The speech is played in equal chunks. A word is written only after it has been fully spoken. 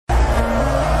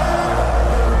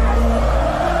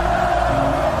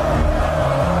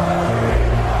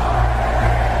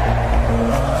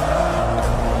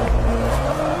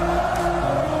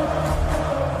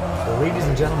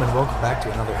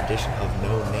to another edition of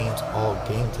No Names All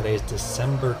Game. Today is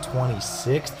December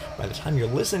 26th. By the time you're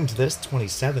listening to this,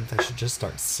 27th, I should just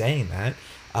start saying that.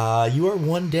 You are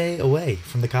one day away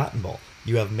from the Cotton Bowl.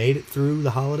 You have made it through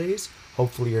the holidays.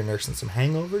 Hopefully you're nursing some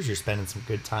hangovers, you're spending some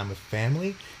good time with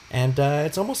family, and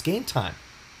it's almost game time.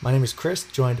 My name is Chris,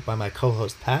 joined by my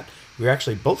co-host Pat. We're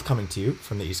actually both coming to you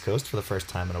from the East Coast for the first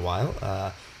time in a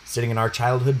while. Sitting in our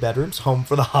childhood bedrooms, home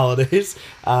for the holidays,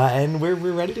 and we're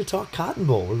ready to talk Cotton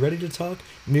Bowl. We're ready to talk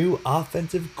new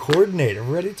offensive coordinator.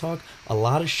 We're ready to talk a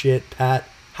lot of shit. Pat,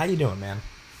 how you doing, man?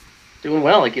 Doing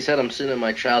well. Like you said, I'm sitting in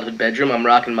my childhood bedroom. I'm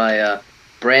rocking my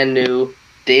brand new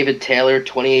David Taylor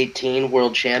 2018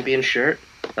 World Champion shirt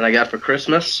that I got for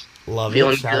Christmas. Love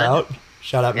Feeling it. Shout good. out.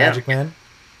 Shout out, Yeah. Magic Man.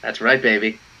 That's right,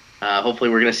 baby. Hopefully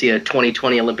we're going to see a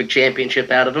 2020 Olympic Championship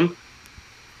out of him.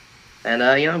 And,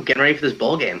 I'm getting ready for this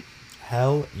bowl game.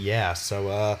 Hell yeah.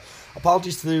 So,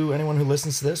 apologies to anyone who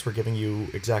listens to this. We're giving you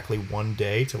exactly one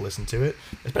day to listen to it,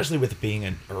 especially with it being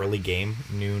an early game,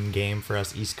 noon game for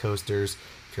us East Coasters.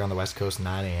 If you're on the West Coast,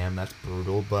 9 a.m., that's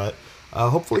brutal. But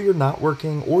hopefully you're not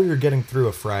working or you're getting through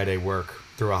a Friday work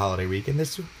through a holiday week. And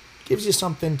this gives you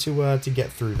something to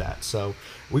get through that. So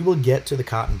we will get to the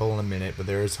Cotton Bowl in a minute, but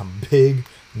there is some big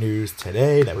news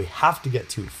today that we have to get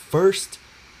to first.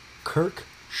 Kirk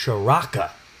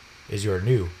Ciarrocca is your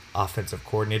new offensive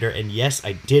coordinator. And yes,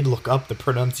 I did look up the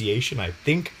pronunciation. I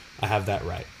think I have that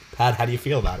right. Pat, how do you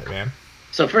feel about it, man?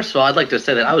 So first of all, I'd like to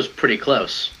say that I was pretty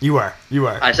close. You are.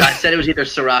 I said it was either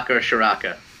Siraka or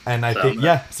Ciarrocca. And I think,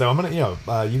 yeah, so I'm going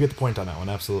to, you get the point on that one,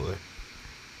 absolutely.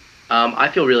 I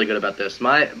feel really good about this.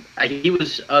 He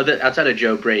was, outside of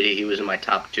Joe Brady, he was in my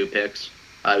top 2 picks.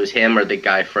 It was him or the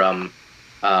guy from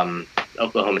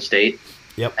Oklahoma State.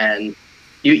 Yep. And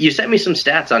you sent me some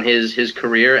stats on his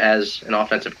career as an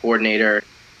offensive coordinator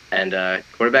and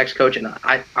quarterbacks coach, and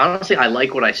I honestly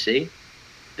like what I see.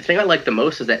 The thing I like the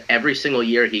most is that every single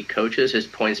year he coaches, his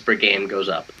points per game goes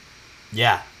up.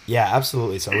 Yeah,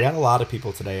 absolutely. So we had a lot of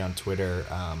people today on Twitter,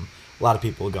 a lot of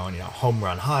people going, home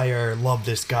run higher, love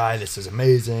this guy, this is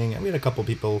amazing. And we had a couple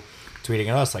people tweeting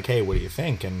at us like, hey, what do you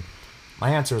think? And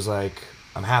my answer was like,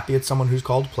 I'm happy it's someone who's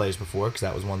called plays before, because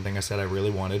that was one thing I said I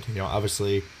really wanted.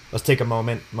 Obviously, let's take a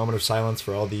moment of silence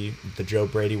for all the Joe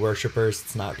Brady worshipers.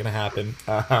 It's not going to happen.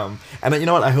 And you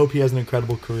know what? I hope he has an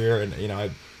incredible career and,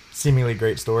 a seemingly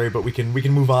great story, but we can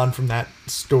move on from that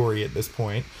story at this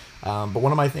point. But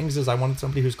one of my things is I wanted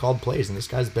somebody who's called plays, and this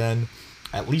guy's been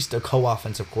at least a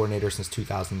co-offensive coordinator since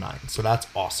 2009. So that's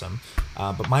awesome.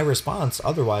 But my response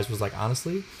otherwise was like,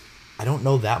 honestly, I don't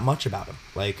know that much about him.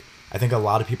 Like, I think a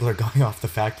lot of people are going off the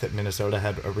fact that Minnesota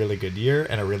had a really good year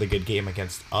and a really good game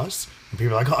against us. And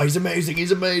people are like, oh, he's amazing.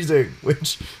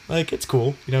 Which, like, it's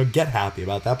cool. Get happy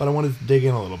about that. But I wanted to dig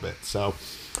in a little bit. So,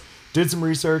 did some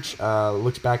research,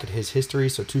 looked back at his history.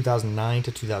 So, 2009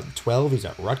 to 2012, he's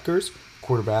at Rutgers,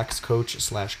 quarterbacks coach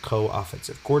 /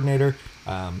 co-offensive coordinator.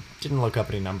 Didn't look up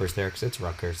any numbers there because it's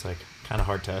Rutgers. Like, kind of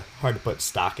hard to put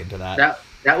stock into that.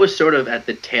 That was sort of at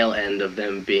the tail end of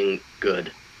them being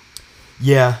good.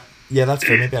 Yeah, that's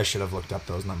fair. Maybe I should have looked up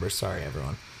those numbers. Sorry,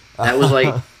 everyone. That was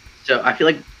like, so I feel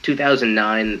like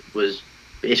 2009 was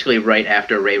basically right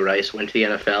after Ray Rice went to the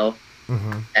NFL,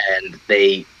 and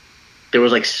there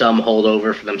was like some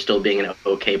holdover for them still being an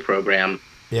okay program,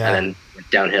 and then went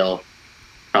downhill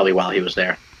probably while he was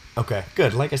there. Okay,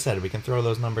 good. Like I said, we can throw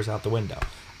those numbers out the window.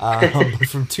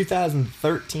 From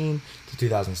 2013 to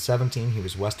 2017, he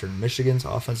was Western Michigan's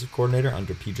offensive coordinator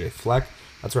under P.J. Fleck.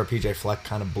 That's where P.J. Fleck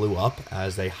kind of blew up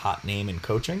as a hot name in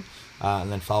coaching,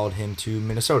 and then followed him to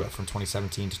Minnesota from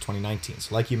 2017 to 2019.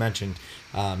 So like you mentioned,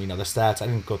 the stats, I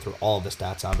didn't go through all of the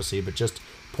stats, obviously, but just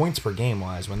points per game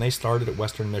wise, when they started at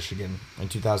Western Michigan in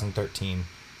 2013,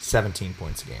 17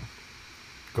 points a game.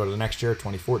 Go to the next year,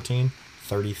 2014,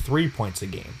 33 points a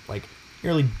game. Like,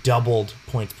 nearly doubled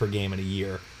points per game in a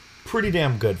year. Pretty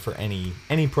damn good for any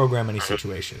program, any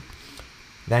situation.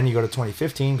 Then you go to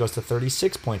 2015, goes to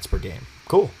 36 points per game.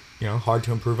 Cool. Hard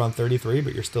to improve on 33,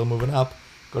 but you're still moving up.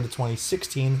 Go to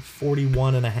 2016,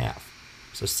 41 and a half.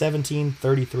 So 17,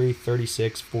 33,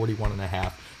 36, 41 and a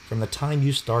half. From the time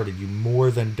you started, you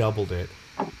more than doubled it.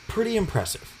 Pretty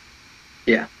impressive.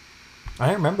 Yeah.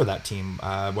 I remember that team,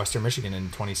 Western Michigan in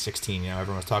 2016.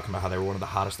 Everyone was talking about how they were one of the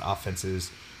hottest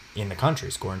offenses in the country,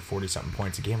 scoring 40-something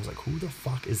points a game. I was like, who the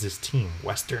fuck is this team?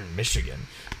 Western Michigan.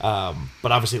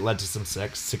 But obviously it led to some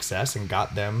success and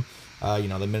got them,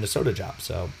 the Minnesota job.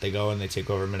 So they go and they take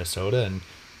over Minnesota, and,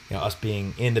 us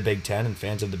being in the Big Ten and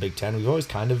fans of the Big Ten, we've always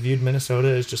kind of viewed Minnesota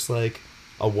as just like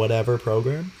a whatever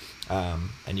program.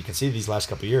 And you can see these last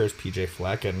couple of years, PJ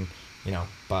Fleck and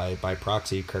by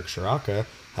proxy, Kirk Shiraka,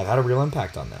 have had a real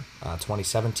impact on them.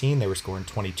 2017, they were scoring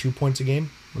 22 points a game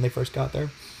when they first got there.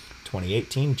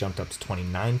 2018 jumped up to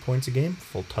 29 points a game,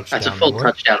 full touchdown. That's a full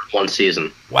touchdown in one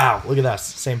season. Wow, look at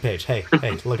us, same page. Hey,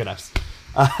 look at us.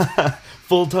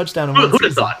 Full touchdown in one season. Who'd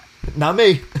have thought? Not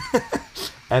me.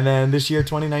 And then this year,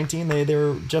 2019, they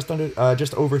were just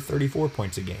over 34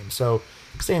 points a game. So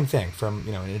same thing, from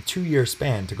in a 2-year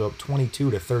span to go up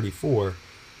 22 to 34.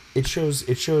 It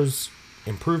shows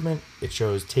improvement. It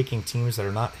shows taking teams that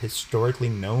are not historically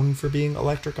known for being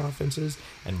electric offenses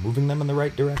and moving them in the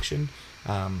right direction.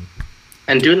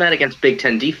 And doing that against Big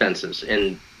Ten defenses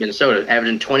in Minnesota,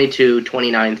 averaging 22,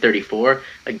 29, 34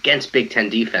 against Big Ten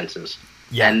defenses.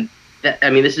 Yeah. And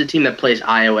this is a team that plays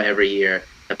Iowa every year,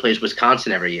 that plays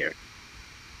Wisconsin every year.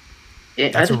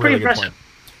 That's pretty impressive. Point.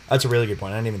 That's a really good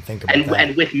point. I didn't even think about that.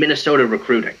 And with Minnesota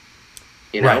recruiting,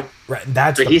 Right.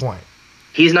 That's the point.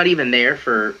 He's not even there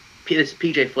for this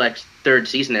PJ Fleck's third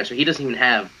season there, so he doesn't even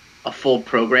have a full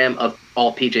program of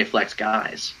all PJ Fleck's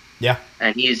guys. Yeah.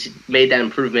 And he's made that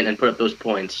improvement and put up those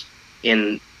points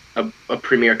in a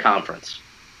premier conference.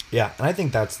 Yeah, and I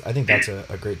think that's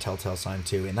a great telltale sign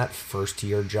too. In that first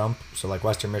year jump, so like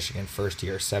Western Michigan first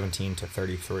year 17 to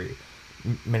 33,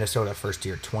 Minnesota first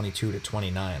year 22 to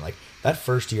 29. Like that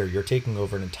first year, you're taking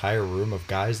over an entire room of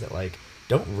guys that like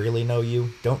don't really know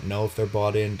you, don't know if they're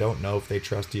bought in, don't know if they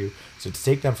trust you. So to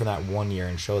take them from that 1 year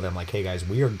and show them like, hey guys,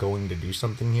 we are going to do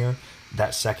something here.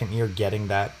 That second year, getting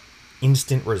that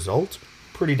instant result,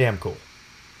 pretty damn cool.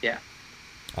 Yeah.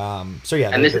 So yeah,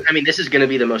 and this is going to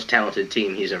be the most talented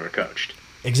team he's ever coached.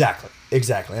 Exactly,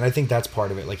 and I think that's part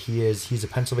of it. Like he's a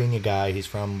Pennsylvania guy. He's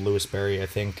from Lewisberry, I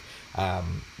think.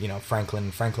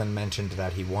 Franklin mentioned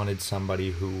that he wanted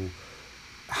somebody who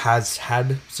has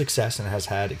had success and has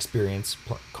had experience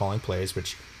calling plays,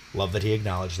 which love that he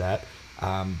acknowledged that.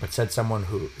 But said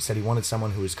he wanted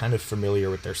someone who is kind of familiar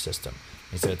with their system.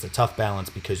 He said it's a tough balance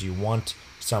because you want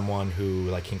someone who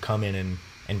like can come in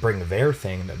and bring their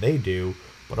thing that they do,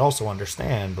 but also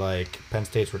understand like Penn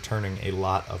State's returning a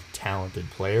lot of talented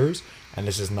players, and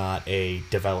this is not a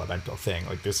developmental thing.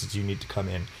 Like this is, you need to come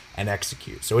in and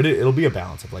execute. So it'll be a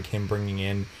balance of like him bringing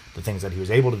in the things that he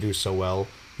was able to do so well,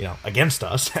 against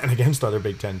us and against other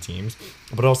Big Ten teams,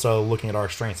 but also looking at our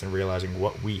strengths and realizing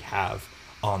what we have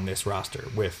on this roster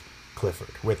with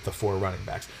Clifford, with the 4 running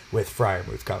backs, with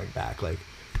Freiermuth coming back. Like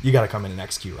you got to come in and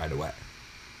execute right away.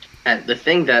 And the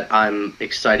thing that I'm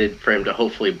excited for him to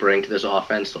hopefully bring to this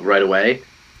offense right away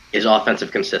is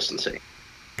offensive consistency.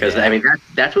 Because,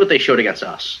 that's what they showed against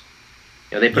us.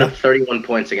 They put up 31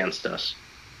 points against us.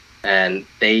 And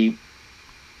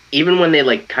even when they,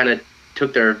 like, kind of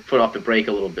took their foot off the brake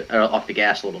a little bit, off the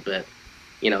gas a little bit,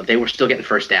 they were still getting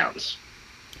first downs.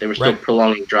 They were still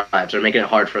prolonging drives. They're making it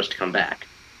hard for us to come back.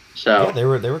 So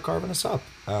yeah, they were carving us up.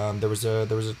 There was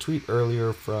a tweet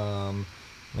earlier from,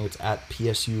 I think it's at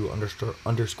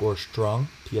PSU_strong,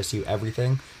 PSU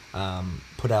everything,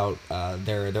 put out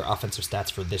their offensive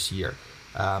stats for this year.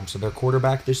 So their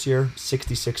quarterback this year,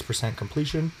 66%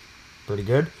 completion, pretty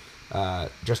good.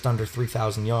 Just under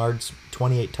 3,000 yards,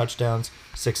 28 touchdowns,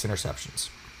 6 interceptions.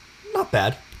 Not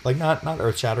bad. Like not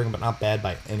earth-shattering, but not bad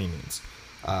by any means.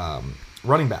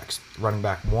 Running backs. Running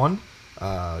back 1,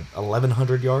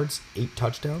 1,100 yards, 8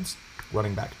 touchdowns.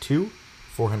 Running back 2,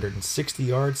 460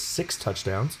 yards, 6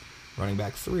 touchdowns. Running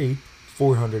back 3,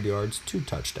 400 yards, 2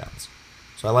 touchdowns.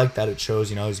 So I like that. It shows,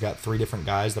 he's got 3 different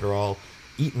guys that are all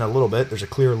eating a little bit. There's a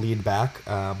clear lead back.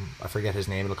 I forget his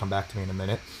name. It'll come back to me in a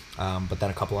minute. But then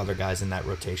a couple other guys in that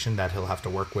rotation that he'll have to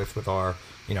work with our,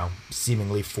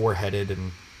 seemingly 4-headed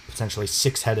and potentially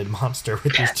 6-headed monster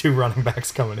with these 2 running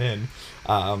backs coming in.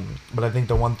 But I think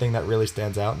the one thing that really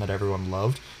stands out and that everyone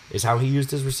loved is how he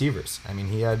used his receivers. I mean,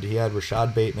 he had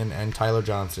Rashad Bateman and Tyler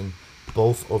Johnson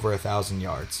both over 1,000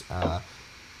 yards. Wide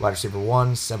receiver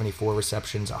 1, 74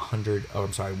 receptions,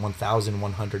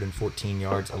 1,114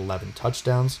 yards, 11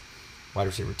 touchdowns. Wide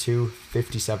receiver 2,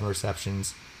 57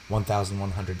 receptions,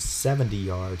 1,170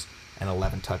 yards, and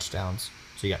 11 touchdowns.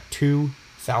 So you got 2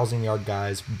 1,000-yard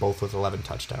guys, both with 11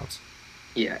 touchdowns.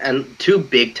 Yeah, and 2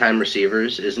 big-time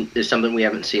receivers is something we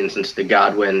haven't seen since the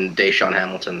Godwin, Deshaun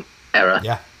Hamilton era.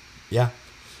 Yeah.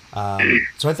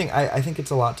 So I think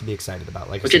it's a lot to be excited about.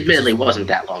 Like, which admittedly wasn't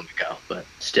that long ago, but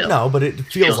still. No, but it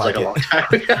feels like a long time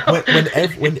ago.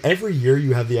 when every year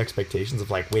you have the expectations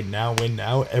of like win now,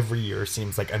 every year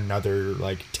seems like another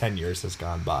 10 years has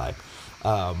gone by.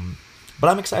 But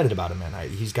I'm excited about him, man.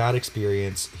 He's got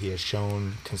experience. He has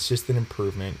shown consistent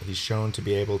improvement. He's shown to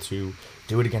be able to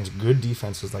do it against good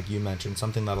defenses, like you mentioned.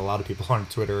 Something that a lot of people on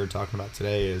Twitter are talking about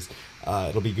today is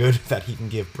it'll be good that he can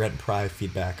give Brent Pry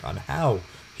feedback on how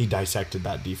he he dissected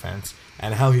that defense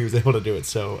and how he was able to do it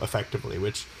so effectively,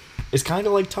 which is kind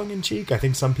of like tongue in cheek. I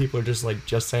think some people are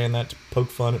just saying that to poke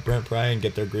fun at Brent Pry and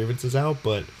get their grievances out,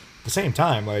 but at the same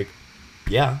time, like,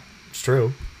 yeah, it's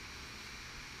true.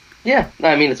 Yeah,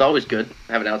 I mean, it's always good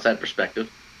to have an outside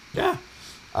perspective. Yeah.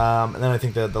 And then I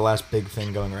think the last big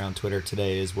thing going around Twitter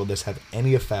today is, will this have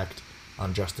any effect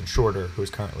on Justin Shorter, who is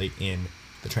currently in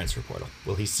the transfer portal?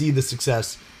 Will he see the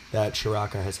success that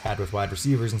Ciarrocca has had with wide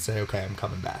receivers and say, okay, I'm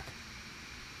coming back?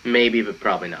 Maybe, but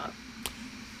probably not.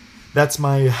 That's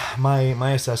my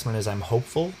assessment. Is I'm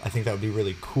hopeful. I think that would be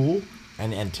really cool,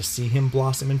 and to see him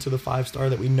blossom into the 5-star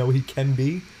that we know he can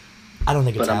be. I don't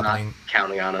think it's happening. Not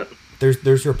counting on it.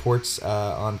 There's reports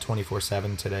on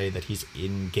 24/7 today that he's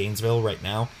in Gainesville right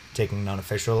now, taking an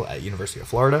unofficial at University of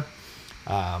Florida.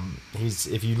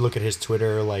 If you look at his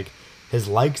Twitter, like his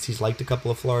likes, he's liked a couple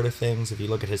of Florida things. If you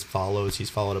look at his follows, he's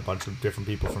followed a bunch of different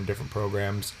people from different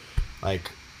programs.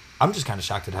 Like, I'm just kind of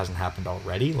shocked it hasn't happened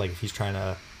already. Like, if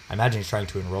I imagine he's trying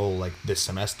to enroll like this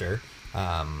semester.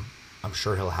 I'm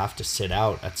sure he'll have to sit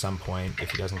out at some point if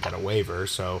he doesn't get a waiver.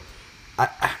 So,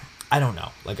 I don't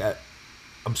know. Like,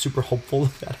 I'm super hopeful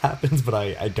that happens, but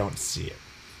I don't see it.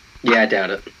 Yeah, I doubt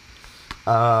it.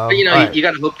 But, you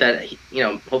got to hope that,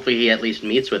 hopefully he at least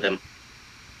meets with him.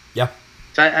 Yeah.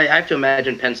 So I have to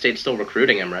imagine Penn State's still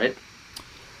recruiting him, right?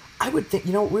 I would think.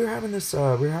 We were having this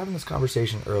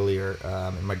conversation earlier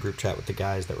in my group chat with the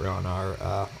guys that were on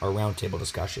our roundtable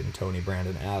discussion. Tony,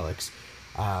 Brandon, Alex.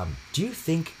 Do you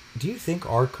think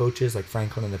our coaches, like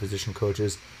Franklin and the position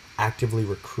coaches, actively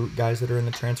recruit guys that are in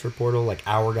the transfer portal, like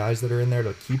our guys that are in there,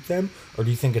 to keep them? Or do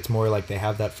you think it's more like they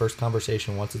have that first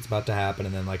conversation once it's about to happen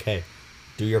and then like, hey,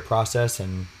 do your process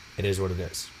and it is what it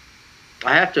is?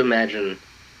 I have to imagine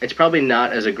it's probably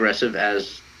not as aggressive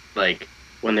as like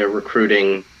when they're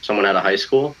recruiting someone out of high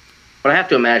school, but I have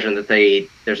to imagine that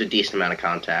there's a decent amount of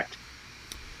contact.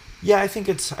 Yeah, I think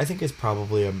it's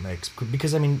probably a mix,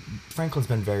 because I mean, Franklin's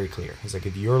been very clear. He's like,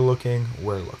 if you're looking,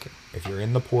 we're looking. If you're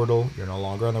in the portal, you're no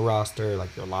longer on the roster.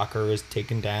 Like, your locker is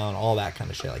taken down, all that kind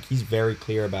of shit. Like, he's very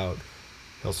clear about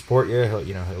he'll support you.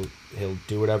 He'll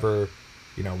do whatever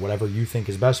you think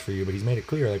is best for you. But he's made it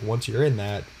clear, like, once you're in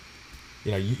that,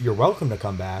 you're welcome to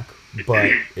come back,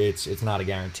 but it's not a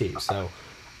guarantee. So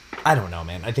I don't know,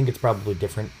 man. I think it's probably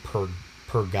different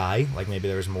per guy. Like, maybe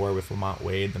there was more with Lamont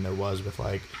Wade than there was with,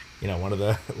 like, one of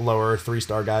the lower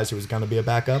 3-star guys who was going to be a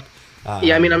backup.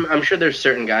 Yeah, I mean, I'm sure there's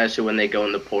certain guys who, when they go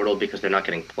in the portal because they're not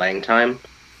getting playing time,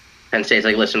 Penn State's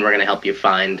like, listen, we're going to help you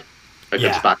find a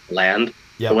good spot to land.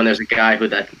 Yep. But when there's a guy who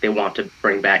that they want to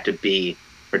bring back to be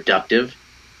productive,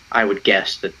 I would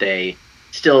guess that they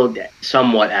still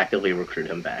somewhat actively recruit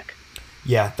him back.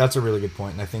 Yeah, that's a really good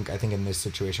point. And I think in this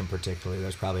situation particularly,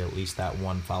 there's probably at least that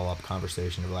one follow-up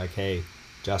conversation of like, hey,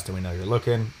 Justin, we know you're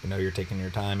looking. We know you're taking your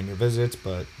time and your visits,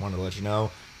 but wanted to let you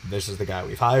know this is the guy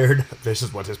we've hired. This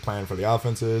is what his plan for the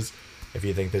offense is. If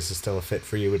you think this is still a fit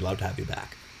for you, we'd love to have you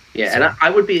back. Yeah, so, and I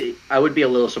would be a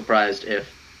little surprised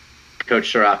if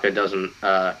Coach Ciarrocca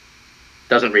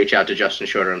doesn't reach out to Justin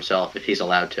Shorter himself if he's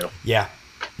allowed to. Yeah,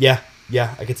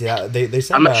 I could see that. They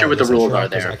said, I'm not sure what the rules are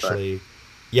there.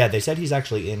 Yeah, they said he's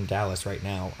actually in Dallas right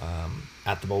now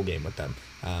at the bowl game with them,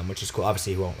 which is cool.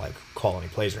 Obviously, he won't like call any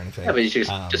plays or anything. Yeah, but he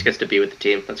just gets to be with the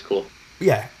team. That's cool.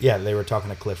 Yeah, they were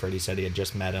talking to Clifford. He said he had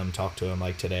just met him, talked to him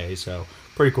like today. So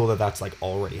pretty cool that that's like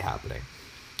already happening.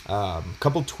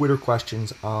 Couple Twitter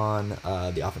questions on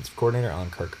the offensive coordinator, on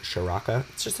Kirk Ciarrocca.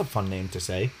 It's just a fun name to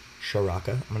say,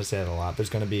 Ciarrocca. I'm gonna say that a lot. There's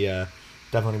gonna be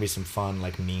definitely gonna be some fun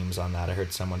like memes on that. I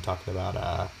heard someone talking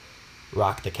about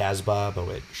Rock the Casbah, but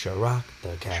with Ciarrocca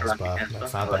the Casbah.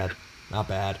 That's not bad. Not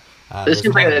bad.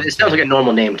 It sounds like a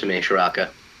normal name to me, Ciarrocca.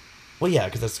 Well, yeah,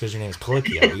 because your name is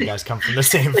Colicchio. You guys come from the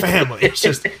same family. It's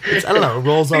I don't know, it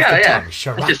rolls off the tongue.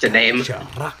 Ciarrocca, it's just a name.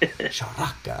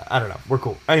 Ciarrocca. I don't know. We're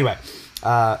cool. Anyway,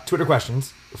 Twitter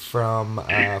questions from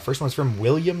first one's from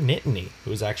William Nittany,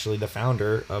 who is actually the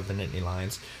founder of the Nittany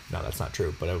Lions. No, that's not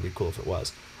true, but it would be cool if it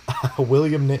was.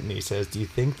 William Nittany says, do you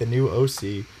think the new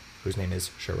OC, whose name is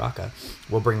Ciarrocca,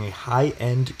 will bring a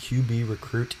high-end QB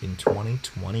recruit in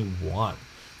 2021?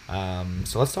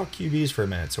 So let's talk QBs for a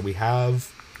minute. So we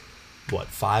have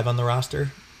 5 on the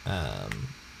roster?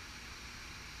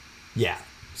 Yeah.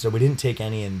 So we didn't take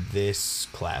any in this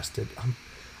class.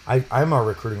 I'm a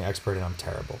recruiting expert and I'm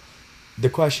terrible. The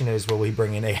question is, will we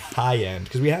bring in a high end?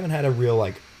 Because we haven't had a real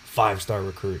 5-star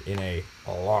recruit in a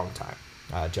long time.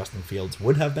 Justin Fields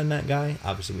would have been that guy.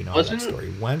 Obviously, we know how that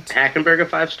story went. Hackenberg a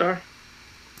 5-star?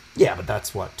 Yeah, but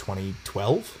that's 2012,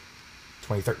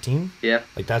 2013. Yeah,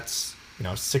 that's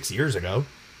 6 years ago.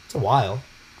 It's a while.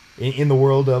 In the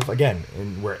world of, again,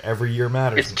 where every year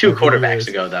matters. It's 2 quarterbacks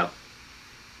ago, though.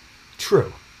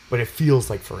 True, but it feels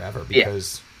like forever Yeah.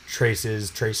 because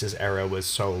Trace's era was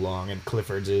so long, and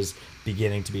Clifford's is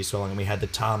beginning to be so long. And we had the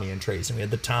Tommy and Trace, and we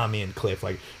had the Tommy and Cliff.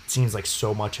 Like, it seems like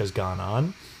so much has gone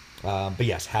on. But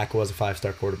yes, Hack was a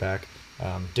 5-star quarterback.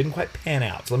 Didn't quite pan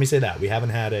out. So let me say that we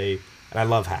haven't had a. And I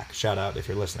love Hack. Shout out if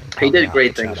you're listening. He did Out,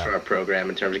 great shout things out. for our program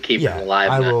in terms of keeping Yeah, it alive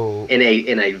I will. in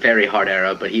a very hard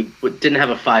era, but he didn't have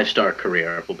a 5-star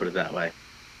career. We'll put it that way.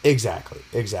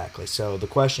 Exactly. So the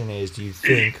question is, do you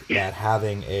think that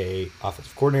having a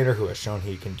offensive coordinator who has shown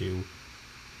he can do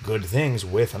good things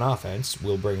with an offense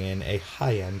will bring in a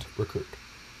high-end recruit?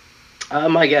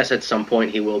 My guess at some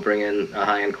point he will bring in a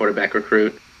high-end quarterback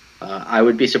recruit. I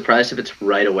would be surprised if it's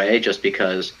right away, just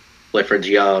because Clifford's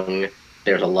young.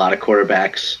 There's a lot of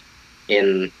quarterbacks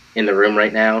in the room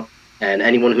right now, and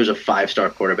anyone who's a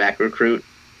 5-star quarterback recruit,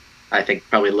 I think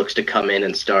probably looks to come in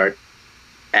and start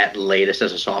at latest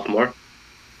as a sophomore.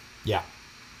 Yeah.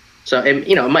 So,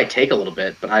 it might take a little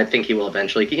bit, but I think he will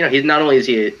eventually. He's not only is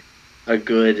he a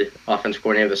good offensive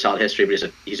coordinator with a solid history,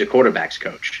 but he's a quarterbacks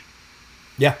coach.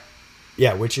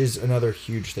 Yeah, which is another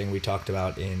huge thing we talked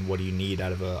about in what do you need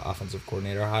out of an offensive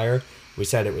coordinator hire. We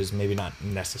said it was maybe not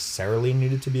necessarily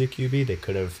needed to be a QB. They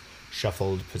could have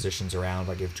shuffled positions around,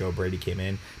 like if Joe Brady came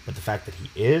in. But the fact that he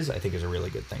is, I think, is a really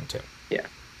good thing, too. Yeah.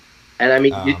 And, I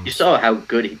mean, you saw how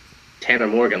good Tanner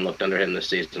Morgan looked under him this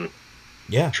season.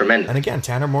 Yeah. Tremendous. And again,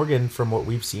 Tanner Morgan, from what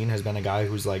we've seen, has been a guy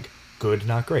who's, like, good,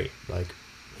 not great. Like,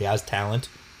 he has talent,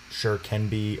 sure can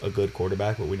be a good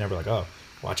quarterback, but we never like, oh,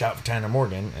 watch out for Tanner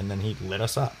Morgan, and then he lit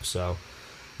us up. So,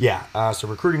 yeah. So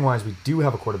recruiting-wise, we do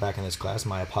have a quarterback in this class.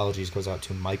 My apologies goes out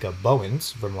to Micah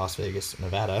Bowens from Las Vegas,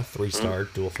 Nevada, 3-star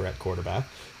dual-threat quarterback.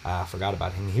 Forgot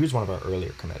about him. He was one of our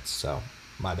earlier commits, so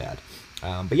my bad.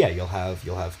 But yeah, you'll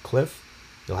have Cliff,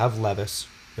 you'll have Levis,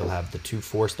 you'll have the 2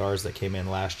 4-stars that came in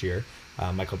last year,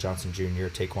 Michael Johnson Jr.,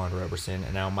 Taquan Roberson,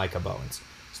 and now Micah Bowens.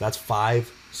 So that's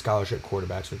 5 scholarship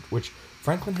quarterbacks, which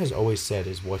Franklin has always said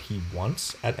is what he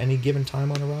wants at any given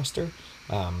time on a roster.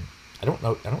 I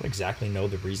don't exactly know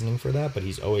the reasoning for that, but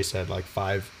he's always said like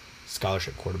 5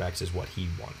 scholarship quarterbacks is what he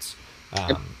wants.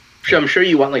 I'm sure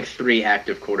you want like 3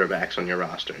 active quarterbacks on your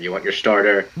roster. You want your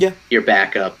starter, your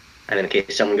backup, and then in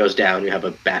case someone goes down, you have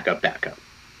a backup.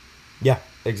 Yeah,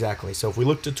 exactly. So if we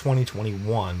look to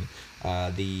 2021,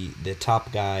 the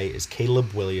top guy is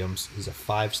Caleb Williams. He's a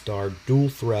 5-star dual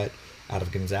threat out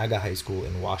of Gonzaga High School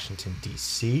in Washington,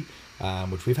 D.C.,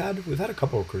 which we've had a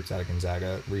couple recruits out of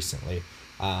Gonzaga recently.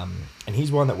 And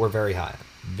he's one that we're very high on.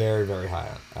 Very, very high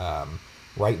on.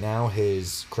 Right now,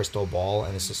 his crystal ball,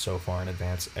 and this is so far in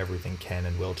advance, everything can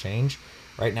and will change.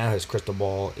 Right now, his crystal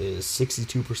ball is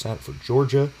 62% for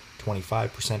Georgia,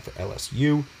 25% for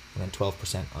LSU, and then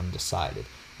 12% undecided.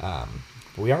 But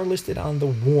we are listed on the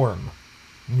warm.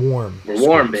 We're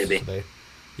warm, baby.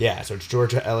 So it's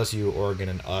Georgia, LSU, Oregon,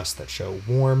 and us that show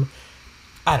warm.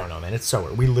 I don't know, man. It's so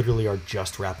weird. We literally are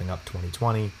just wrapping up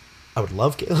 2020. I would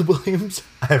love Caleb Williams.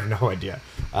 I have no idea.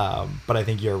 But I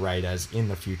think you're right, as in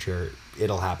the future,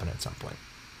 it'll happen at some point.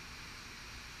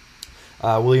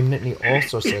 William Nittany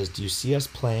also says, do you see us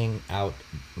playing out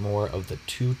more of the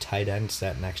 2 tight end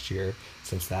set next year,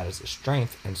 since that is a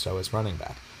strength and so is running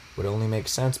back? Would only make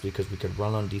sense because we could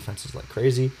run on defenses like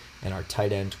crazy, and our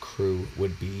tight end crew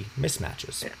would be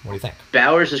mismatches. What do you think?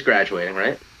 Bowers is graduating,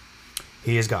 right?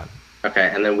 He is gone.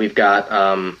 Okay, and then we've got,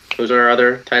 who's our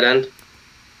other tight end?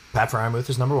 Pat Fryermuth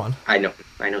is number 1. I know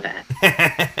that.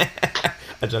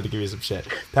 I tried to give you some shit.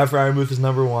 Pat Fryermuth is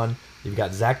number 1. You've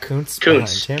got Zach Kuntz behind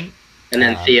him. And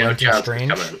then Theo Johnson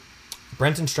coming in.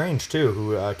 Brenton Strange, too,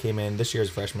 who came in this year as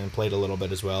a freshman and played a little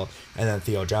bit as well. And then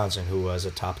Theo Johnson, who was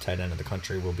a top tight end of the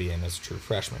country, will be in as a true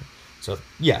freshman. So,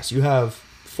 yes, you have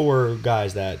 4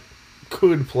 guys that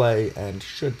could play and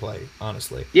should play,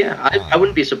 honestly. Yeah, I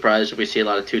wouldn't be surprised if we see a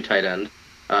lot of 2 tight end,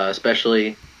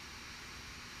 especially,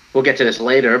 we'll get to this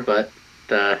later, but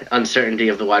the uncertainty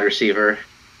of the wide receiver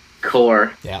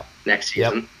core next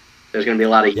season. There's going to be a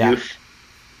lot of youth,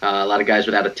 a lot of guys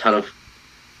without a ton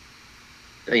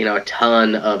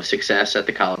of success at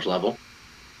the college level.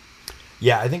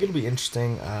 Yeah, I think it'll be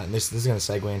interesting. This is going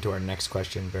to segue into our next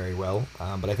question very well.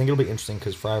 But I think it'll be interesting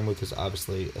because Fryermuth is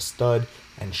obviously a stud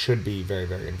and should be very,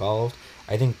 very involved.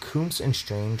 I think Kuntz and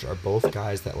Strange are both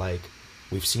guys that, like,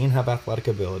 we've seen have athletic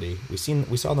ability. We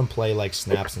saw them play, like,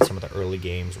 snaps in some of the early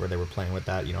games where they were playing with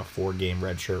that, 4-game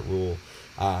redshirt rule.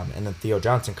 And then Theo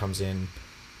Johnson comes in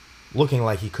looking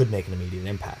like he could make an immediate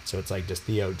impact. So it's like, does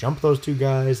Theo jump those 2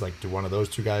 guys? Like, do one of those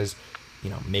 2 guys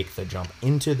make the jump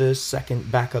into the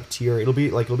second backup tier? It'll be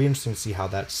interesting to see how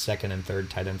that second and third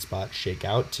tight end spot shake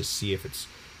out, to see if it's,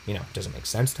 does it make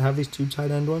sense to have these 2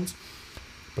 tight end ones.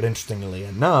 But interestingly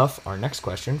enough, our next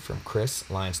question from Chris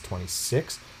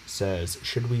Lions26 says,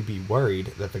 should we be worried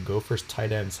that the Gophers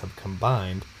tight ends have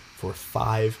combined for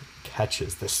 5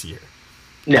 catches this year?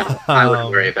 No, I wouldn't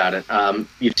worry about it.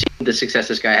 You've seen the success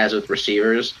this guy has with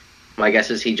receivers. My guess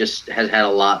is he just has had a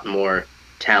lot more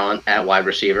talent at wide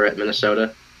receiver at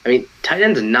Minnesota. I mean, tight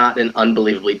end's not an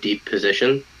unbelievably deep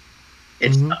position.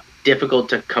 It's difficult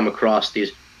to come across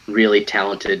these really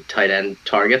talented tight end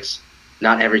targets.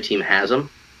 Not every team has them.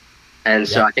 And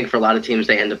so I think for a lot of teams,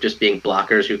 they end up just being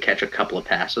blockers who catch a couple of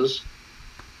passes.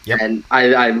 Yep. And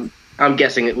I'm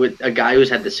guessing it with a guy who's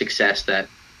had the success that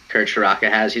Kurt Shiraka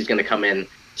has, he's going to come in,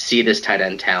 see this tight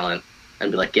end talent,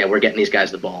 and be like, yeah, we're getting these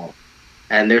guys the ball.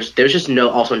 And there's just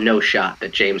no shot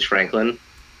that James Franklin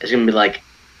is going to be like,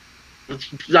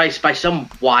 by some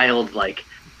wild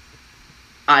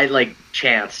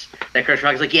chance that Kurt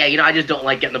Shiraka's like, yeah, I just don't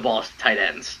like getting the balls to tight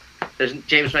ends.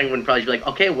 James Franklin would probably be like,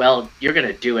 okay, well, you're going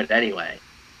to do it anyway.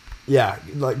 Yeah,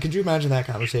 could you imagine that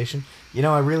conversation?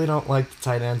 I really don't like the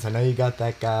tight ends. I know you got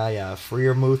that guy,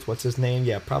 Freiermuth, what's his name?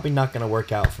 Yeah, probably not going to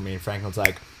work out for me. And Franklin's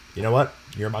like, you know what?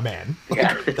 You're my man.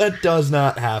 That does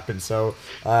not happen. So,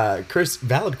 Chris,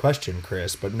 valid question,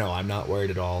 Chris, but no, I'm not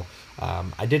worried at all.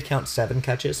 I did count 7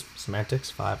 catches,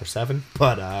 semantics, 5 or 7,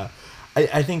 but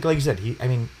I think, like you said,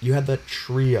 you had that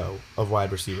trio of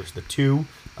wide receivers, the 2,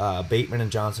 Bateman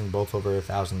and Johnson, both over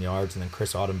 1,000 yards, and then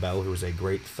Chris Auden-Bell, who was a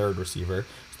great third receiver.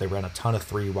 So they ran a ton of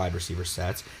 3 wide receiver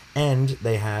sets, and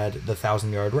they had the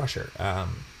 1,000-yard rusher.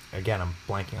 Again, I'm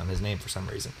blanking on his name for some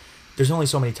reason. There's only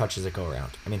so many touches that go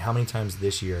around. I mean, how many times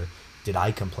this year did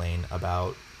I complain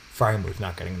about Freiermuth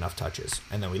not getting enough touches?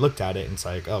 And then we looked at it, and it's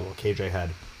like, oh, well, KJ had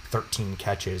 13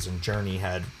 catches, and Journey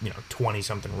had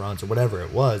 20-something runs, or whatever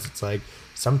it was. It's like,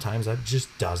 sometimes that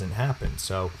just doesn't happen.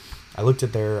 So I looked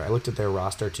at their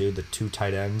roster too. The 2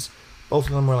 tight ends, both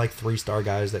of them were like 3-star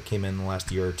guys that came in the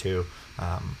last year or two.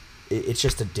 It's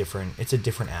just a different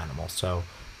animal. So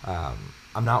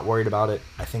I'm not worried about it.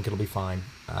 I think it'll be fine,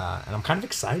 and I'm kind of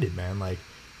excited, man. Like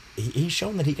he's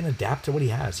shown that he can adapt to what he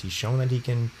has. He's shown that he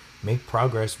can make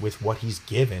progress with what he's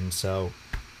given. So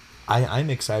I'm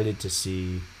excited to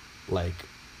see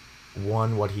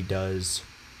what he does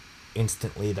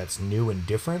instantly that's new and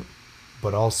different,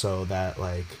 but also that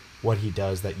what he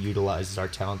does that utilizes our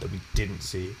talent that we didn't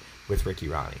see with Ricky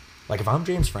Ronnie. If I'm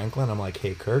James Franklin, I'm like,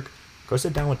 hey, Kirk, go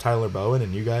sit down with Tyler Bowen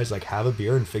and you guys have a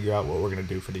beer and figure out what we're going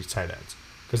to do for these tight ends.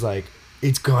 Because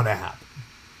it's going to happen.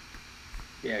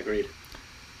 Yeah, agreed.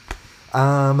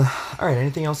 All right,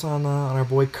 anything else on our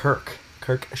boy Kirk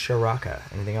Shiraka?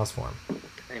 Anything else for him?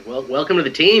 Hey, well, welcome to the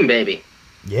team, baby.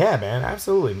 Yeah, man,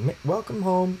 absolutely. Welcome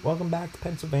home. Welcome back to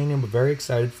Pennsylvania. We're very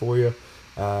excited for you.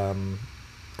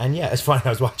 And yeah, it's funny. I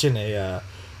was watching a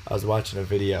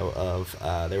video of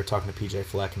they were talking to PJ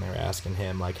Fleck and they were asking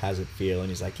him how's it feel, and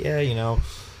he's like, yeah,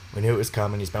 we knew it was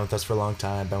coming. He's been with us for a long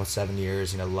time, been with 7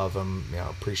 years. Love him,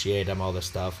 appreciate him, all this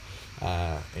stuff.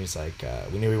 And he's like,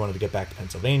 we knew we wanted to get back to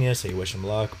Pennsylvania, so you wish him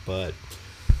luck, but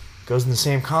goes in the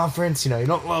same conference. You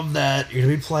don't love that. You're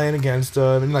gonna be playing against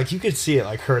him, and you could see it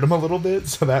hurt him a little bit.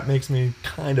 So that makes me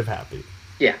kind of happy.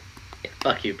 Yeah.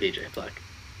 Fuck you, PJ Fleck.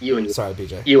 Sorry,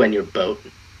 PJ. You and your boat.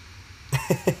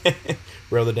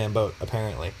 Row the damn boat,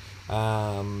 apparently.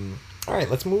 All right,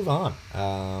 let's move on.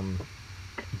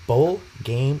 Bowl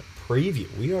game preview.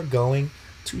 We are going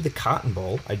to the Cotton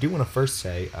Bowl. I do want to first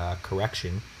say,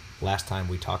 correction. Last time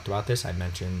we talked about this, I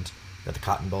mentioned that the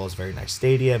Cotton Bowl is a very nice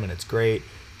stadium and it's great.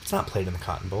 It's not played in the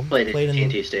Cotton Bowl. Played at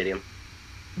AT&T Stadium.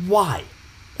 Why?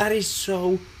 That is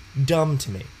so dumb to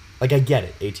me. I get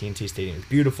it. AT&T Stadium is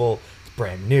beautiful. It's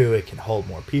brand new. It can hold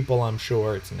more people, I'm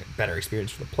sure. It's a better experience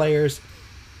for the players.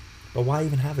 But why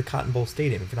even have the Cotton Bowl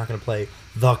Stadium if you're not going to play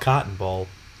the Cotton Bowl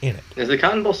in it? Is the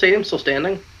Cotton Bowl Stadium still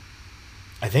standing?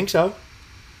 I think so.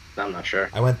 I'm not sure.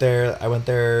 I went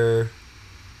there.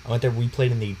 We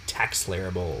played in the Tax Slayer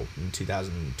Bowl in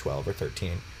 2012 or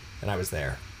 13, and I was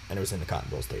there, and it was in the Cotton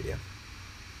Bowl Stadium.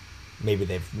 Maybe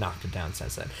they've knocked it down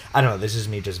since then. I don't know. This is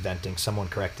me just venting. Someone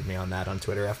corrected me on that on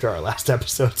Twitter after our last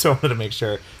episode, so I wanted to make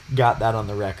sure got that on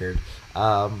the record.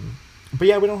 But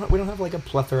yeah, we don't have a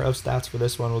plethora of stats for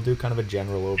this one. We'll do kind of a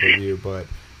general overview. But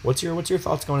what's your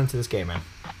thoughts going into this game,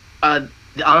 man?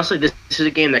 Honestly, this is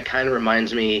a game that kind of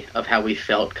reminds me of how we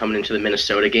felt coming into the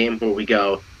Minnesota game, where we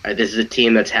go, all right, this is a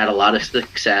team that's had a lot of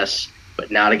success,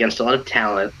 but not against a lot of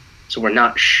talent. So we're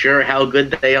not sure how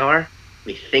good they are.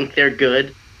 We think they're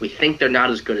good. We think they're not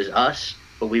as good as us,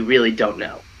 but we really don't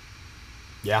know.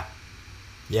 Yeah.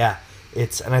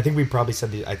 And I think we probably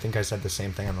said I think I said the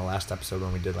same thing on the last episode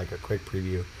when we did a quick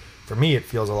preview. For me, it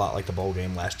feels a lot like the bowl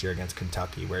game last year against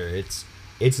Kentucky, where it's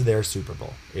It's their Super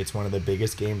Bowl. It's one of the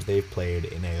biggest games they've played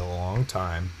in a long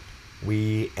time.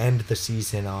 We end the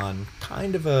season on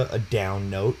kind of a down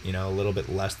note, a little bit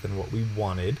less than what we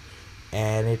wanted.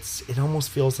 And it almost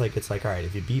feels like it's like, all right,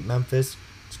 if you beat Memphis,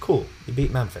 it's cool. You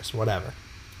beat Memphis, whatever.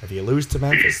 If you lose to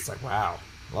Memphis, it's like, wow,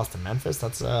 lost to Memphis?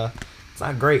 That's it's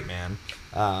not great, man.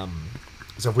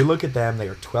 So if we look at them, they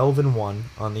are 12-1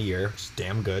 on the year, which is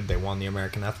damn good. They won the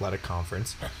American Athletic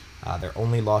Conference. Their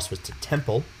only loss was to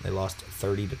Temple. They lost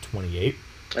 30-28.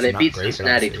 And they beat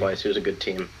Cincinnati twice, who was a good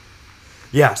team.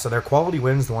 Yeah, so their quality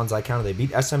wins, the ones I counted, they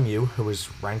beat SMU, who was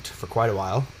ranked for quite a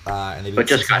while, and they beat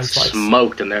Cincinnati got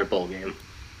smoked in their bowl game.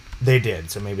 They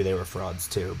did, so maybe they were frauds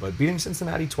too. But beating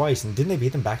Cincinnati twice, and didn't they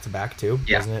beat them back to back too?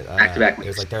 Yeah, wasn't it? Back to back. It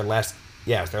was like their last.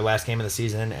 Yeah, it was their last game of the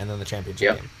season, and then the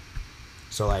championship game.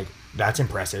 So like that's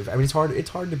impressive. I mean, it's hard.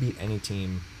 It's hard to beat any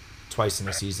team twice in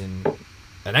a season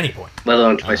at any point. Let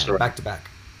alone twice in a row. Back to back.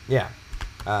 Yeah.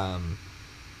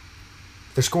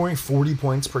 They're scoring 40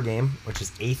 points per game, which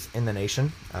is 8th in the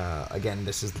nation. Again,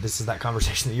 this is that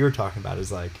conversation that you were talking about.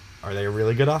 Is like, are they a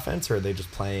really good offense, or are they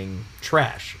just playing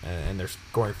trash and they're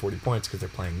scoring 40 points because they're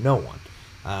playing no one?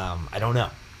 I don't know.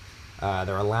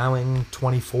 They're allowing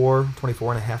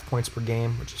 24.5 points per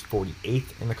game, which is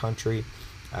 48th in the country.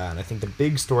 And I think the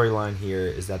big storyline here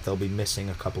is that they'll be missing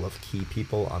a couple of key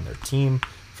people on their team.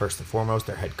 First and foremost,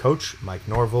 their head coach, Mike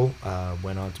Norvell,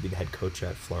 went on to be the head coach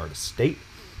at Florida State.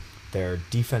 Their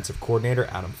defensive coordinator,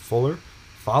 Adam Fuller,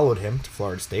 followed him to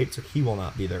Florida State, so he will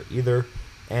not be there either.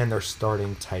 And their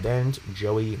starting tight end,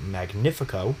 Joey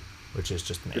Magnifico, which is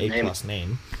just an A-plus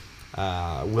name,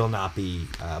 will not be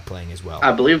playing as well.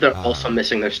 I believe they're also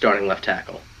missing their starting left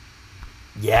tackle.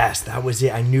 Yes, that was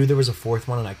it. I knew there was a fourth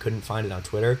one, and I couldn't find it on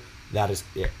Twitter. That is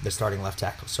it, the starting left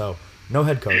tackle. So no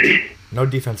head coach, no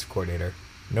defensive coordinator,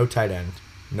 no tight end,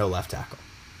 no left tackle.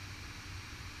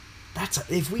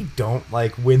 If we don't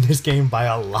win this game by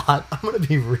a lot, I'm gonna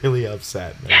be really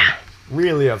upset, man. Yeah.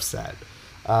 Really upset.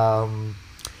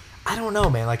 I don't know,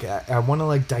 man. I want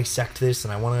to dissect this,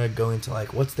 and I want to go into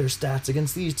what's their stats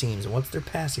against these teams, and what's their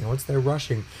passing, and what's their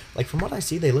rushing. From what I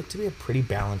see, they look to be a pretty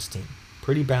balanced team.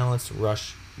 Pretty balanced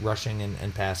rushing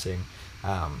and passing.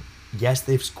 Yes,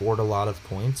 they've scored a lot of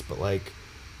points, but I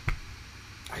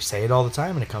say it all the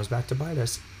time, and it comes back to bite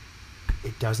us.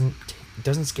 It doesn't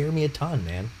scare me a ton,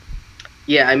 man.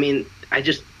 Yeah, I mean,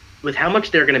 with how much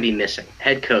they're going to be missing,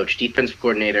 head coach, defensive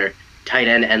coordinator, tight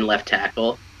end, and left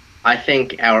tackle, I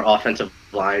think our offensive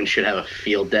line should have a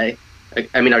field day.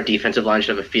 I mean, our defensive line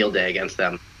should have a field day against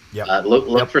them. Yep.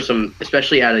 Look for some,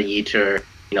 especially out of Yetur,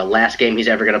 last game he's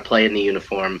ever going to play in the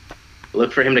uniform.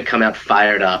 Look for him to come out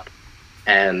fired up.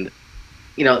 And,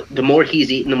 the more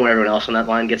he's eating, the more everyone else on that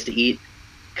line gets to eat.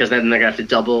 Because then they're going to have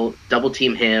to double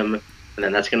team him. And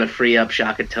then that's going to free up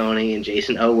Shaka Toney and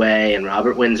Jason Owe and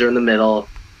Robert Windsor in the middle.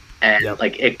 And,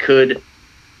 it could,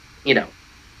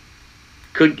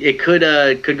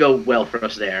 could go well for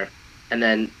us there. And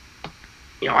then,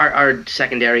 our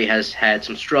secondary has had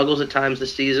some struggles at times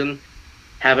this season.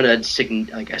 Having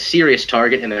a serious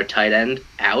target in their tight end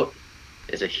out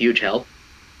is a huge help.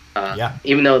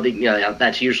 Even though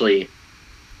that's usually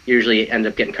end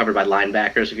up getting covered by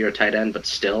linebackers if you're a tight end, but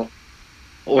still,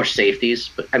 or safeties.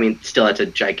 But I mean, still, that's a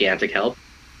gigantic help.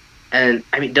 And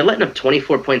I mean, they're letting up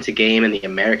 24 points a game in the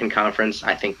American Conference.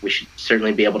 I think we should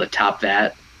certainly be able to top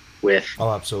that.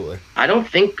 Absolutely. I don't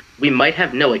think we might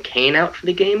have Noah Kane out for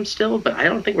the game still, but I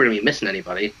don't think we're going to be missing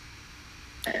anybody.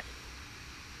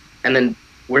 And then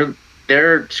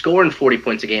they're scoring 40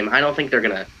 points a game. I don't think they're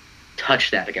going to touch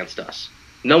that against us.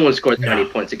 No one scored that many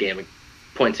points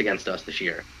against us this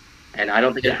year, and I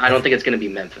don't think it's going to be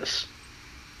Memphis.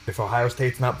 If Ohio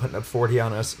State's not putting up 40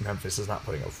 on us, Memphis is not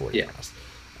putting up 40 on us.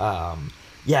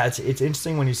 It's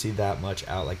interesting when you see that much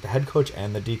out. The head coach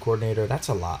and the D coordinator, that's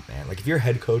a lot, man. If your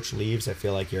head coach leaves, I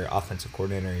feel like your offensive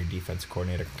coordinator and your defensive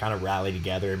coordinator can kind of rally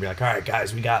together and be like, all right,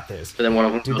 guys, we got this. But then one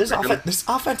of them, dude, this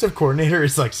offensive coordinator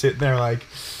is sitting there all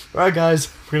right, guys,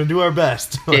 we're going to do our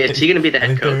best. Is he going to be the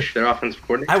head coach, their offensive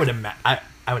coordinator?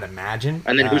 I would imagine.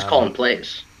 And then who's calling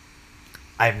plays?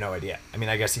 I have no idea. I mean,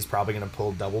 I guess he's probably going to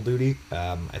pull double duty.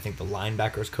 I think the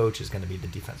linebackers coach is going to be the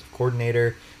defensive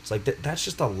coordinator. It's that's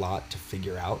just a lot to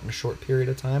figure out in a short period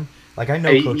of time. I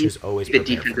know coaches always prepare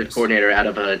the defensive coordinator out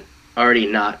of a already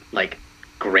not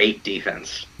great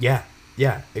defense. Yeah,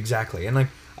 exactly. And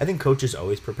I think coaches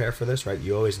always prepare for this, right?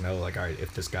 You always know all right,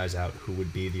 if this guy's out, who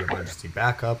would be the emergency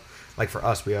backup? For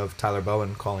us, we have Tyler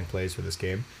Bowen calling plays for this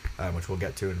game, which we'll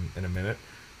get to in a minute.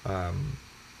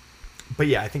 But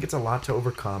yeah, I think it's a lot to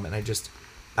overcome, and I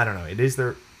don't know. It is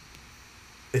their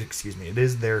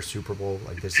Super Bowl.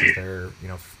 This is their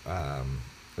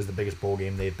was the biggest bowl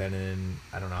game they've been in.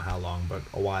 I don't know how long, but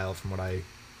a while from what I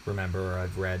remember or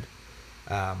I've read.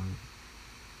 I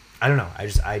don't know.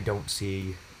 I don't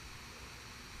see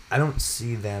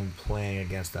them playing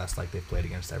against us like they've played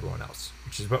against everyone else,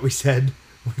 which is what we said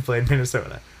when we played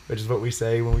Minnesota, which is what we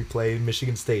say when we play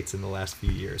Michigan States in the last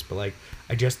few years. But like,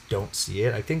 I just don't see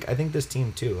it. I think this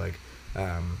team too. Like,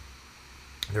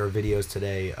 there were videos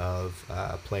today of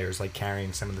players like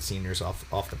carrying some of the seniors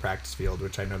off the practice field,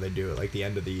 which I know they do at like the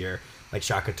end of the year. Like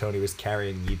Shaka Toney was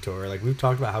carrying Yetur. Like, we've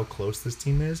talked about how close this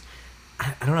team is.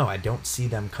 I don't know. I don't see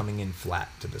them coming in flat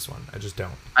to this one. I just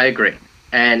don't. I agree,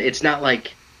 and it's not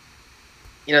like,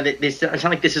 it's not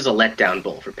like this is a letdown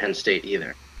bowl for Penn State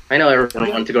either. I know everyone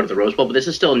wanted to go to the Rose Bowl, but this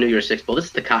is still a New Year's Six Bowl. This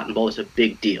is the Cotton Bowl. It's a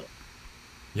big deal.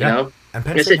 Yeah. You know, and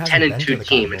Penn it's State a 10-2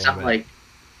 team.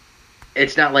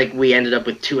 It's not like we ended up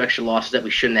with 2 extra losses that we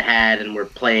shouldn't have had, and we're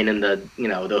playing in the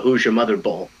the Who's Your Mother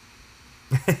Bowl.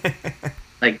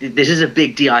 Like, this is a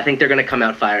big deal. I think they're going to come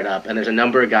out fired up, and there's a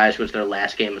number of guys which their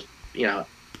last game was,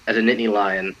 as a Nittany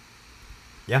Lion.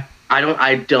 Yeah.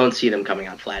 I don't see them coming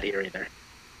out flat here either.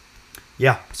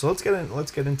 Yeah, so let's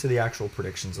get into the actual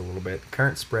predictions a little bit.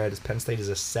 Current spread is Penn State is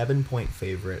a 7-point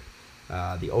favorite.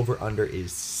 The over/under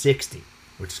is 60,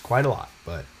 which is quite a lot,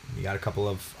 but you got a couple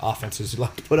of offenses who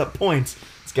like to put up points.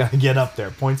 It's got to get up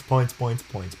there. Points. Pat,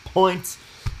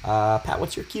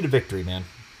 what's your key to victory, man?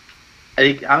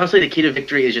 I think, honestly, the key to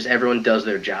victory is just everyone does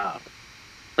their job.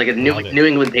 Like a New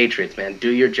England Patriots, man.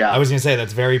 Do your job. I was going to say,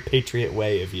 that's very Patriot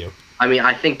way of you. I mean,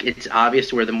 I think it's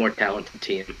obvious we're the more talented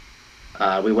team.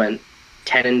 We went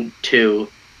 10-2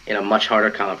 in a much harder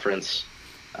conference.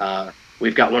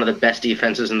 We've got one of the best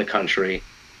defenses in the country.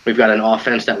 We've got an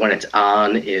offense that, when it's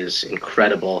on, is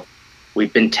incredible.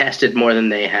 We've been tested more than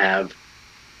they have.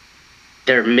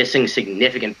 They're missing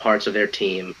significant parts of their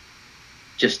team.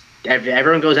 Just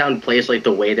everyone goes out and plays like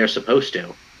the way they're supposed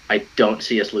to. I don't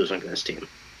see us losing to this team.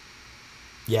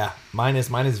 Yeah, mine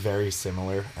is very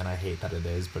similar, and I hate that it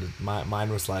is, but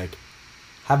mine was like,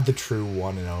 have the true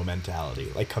 1-0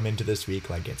 mentality. Like, come into this week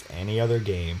like it's any other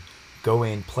game. Go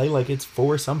in, play like it's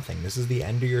for something. This is the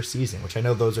end of your season, which I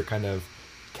know those are kind of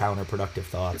counterproductive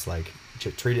thoughts. Like,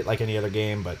 treat it like any other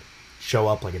game, but show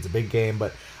up like it's a big game.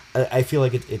 But I feel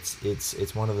like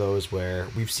it's one of those where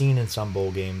we've seen in some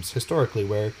bowl games historically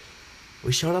where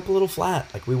we showed up a little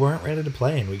flat, like we weren't ready to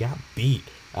play and we got beat.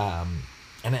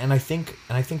 And I think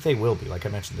they will be. Like I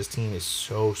mentioned, this team is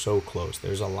so close.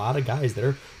 There's a lot of guys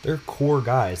that they're core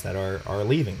guys that are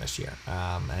leaving this year.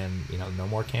 And no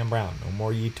more Cam Brown, no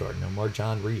more Yetur, no more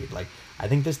John Reed. Like, I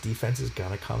think this defense is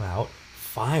gonna come out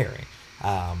firing.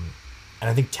 And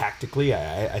I think tactically,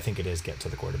 I think it is get to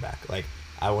the quarterback. Like,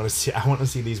 I want to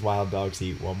see these Wild Dogs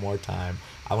eat one more time.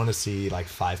 I want to see like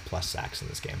 5+ sacks in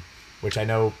this game, which I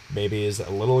know maybe is a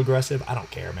little aggressive. I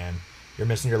don't care, man. You're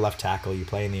missing your left tackle. You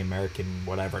play in the American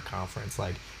whatever conference.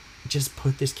 Like, just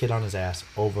put this kid on his ass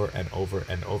over and over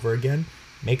and over again.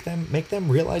 Make them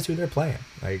realize who they're playing.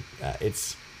 Like,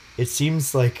 it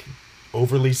seems like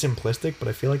overly simplistic, but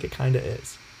I feel like it kind of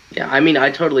is. Yeah, I mean,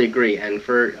 I totally agree. And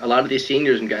for a lot of these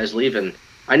seniors and guys leaving,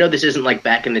 I know this isn't like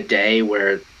back in the day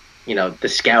where, the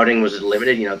scouting was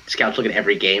limited. Scouts look at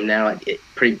every game now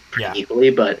pretty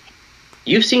equally. But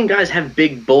you've seen guys have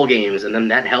big bowl games, and then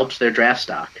that helps their draft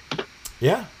stock.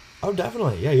 Yeah. Oh,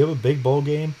 definitely. Yeah, you have a big bowl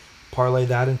game, parlay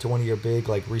that into one of your big,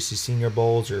 like, Reese's Senior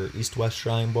Bowls or East-West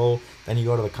Shrine Bowl, then you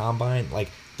go to the Combine. Like,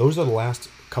 those are the last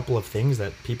couple of things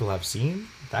that people have seen.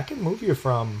 That can move you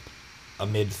from a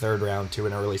mid-third round to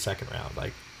an early second round.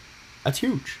 Like, that's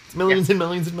huge. It's millions and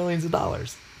millions and millions of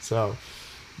dollars. So,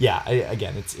 yeah,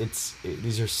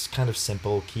 these are kind of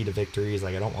simple key to victories.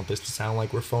 Like, I don't want this to sound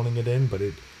like we're phoning it in, but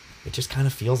it just kind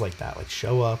of feels like that. Like,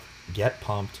 show up, get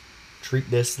pumped,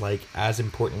 treat this like as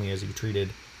importantly as you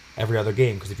treated every other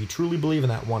game. Because if you truly believe in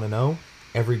that 1-0,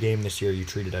 every game this year you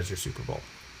treat it as your Super Bowl.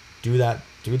 Do that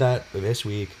this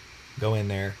week. Go in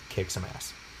there, kick some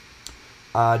ass.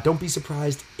 Don't be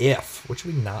surprised if. What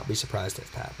should we not be surprised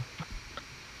if, Pat?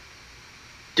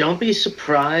 Don't be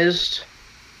surprised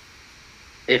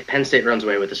if Penn State runs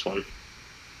away with this one.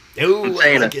 Ooh,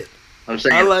 I like it. I'm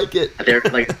saying I like it. They're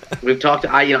like, we've talked.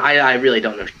 I really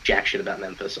don't know jack shit about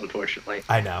Memphis, unfortunately.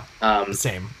 I know.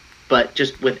 Same. But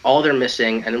just with all they're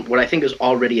missing, and what I think is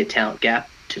already a talent gap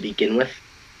to begin with,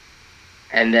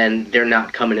 and then they're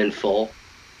not coming in full.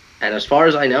 And as far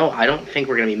as I know, I don't think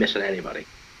we're going to be missing anybody.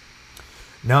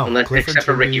 No, except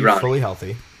for Ricky Ronnie, fully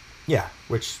healthy. Yeah,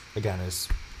 which again is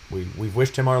we've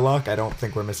wished him our luck. I don't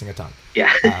think we're missing a ton.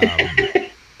 Yeah.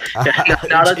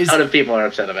 Not a ton of people are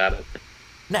upset about it.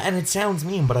 No, and it sounds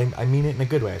mean, but I mean it in a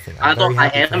good way. I think. I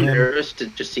am nervous to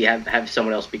just have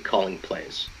someone else be calling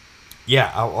plays.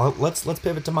 Yeah, let's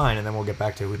pivot to mine, and then we'll get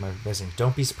back to who might be missing.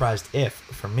 Don't be surprised if,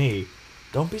 for me,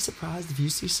 don't be surprised if you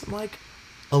see some like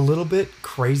a little bit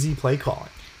crazy play calling.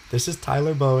 This is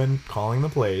Tyler Bowen calling the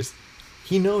plays.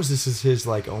 He knows this is his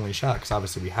like only shot because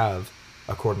obviously we have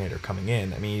a coordinator coming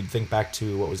in. I mean, you'd think back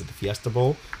to what was it, the Fiesta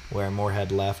Bowl, where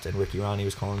Moorhead left and Ricky Ronnie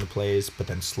was calling the plays, but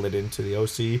then slid into the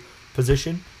OC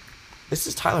position. This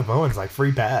is Tyler Bowen's like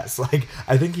free pass. Like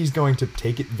I think he's going to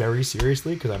take it very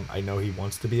seriously because I know he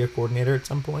wants to be a coordinator at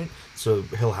some point, so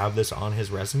he'll have this on his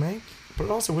resume. But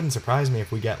it also wouldn't surprise me if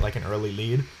we get like an early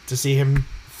lead to see him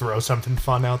throw something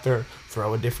fun out there,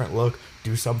 throw a different look,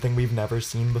 do something we've never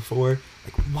seen before.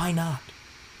 Like why not?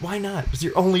 Why not? It's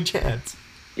your only chance.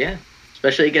 Yeah,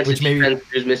 especially against a defense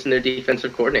who's missing their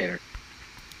defensive coordinator.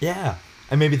 Yeah,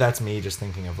 and maybe that's me just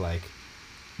thinking of like,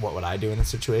 what would I do in this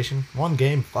situation? One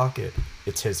game, fuck it.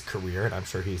 It's his career, and I'm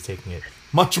sure he's taking it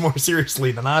much more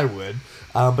seriously than I would.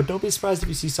 But don't be surprised if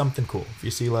you see something cool. If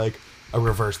you see, like, a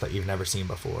reverse that you've never seen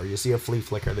before. You see a flea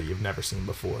flicker that you've never seen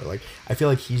before. Like, I feel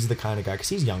like he's the kind of guy, because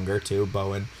he's younger, too,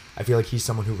 Bowen. I feel like he's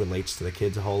someone who relates to the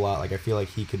kids a whole lot. Like, I feel like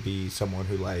he could be someone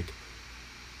who, like,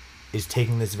 is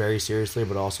taking this very seriously,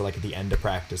 but also, like, at the end of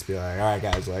practice, be like, all right,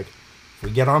 guys, like, we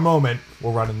get our moment,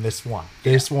 we're running this one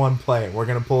play, and we're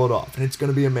going to pull it off, and it's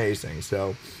going to be amazing.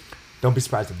 So don't be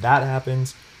surprised if that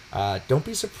happens. Don't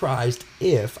be surprised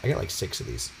if, I got like 6 of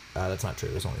these. That's not true,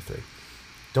 there's only 3.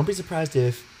 Don't be surprised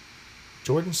if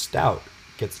Jordan Stout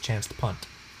gets a chance to punt.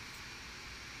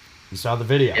 You saw the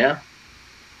video. Yeah.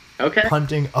 Okay.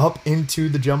 Punting up into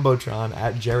the Jumbotron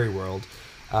at Jerry World.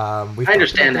 I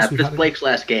understand that, but it's Blake's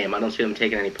last game. I don't see him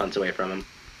taking any punts away from him.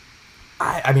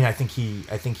 I mean, I think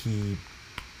he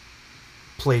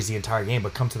plays the entire game,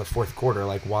 but come to the fourth quarter,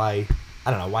 like, why? I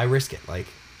don't know, why risk it? Like,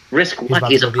 risk what?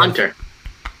 He's a punter.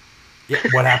 Yeah,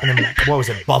 what happened in, what was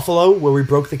it, Buffalo, where we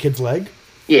broke the kid's leg?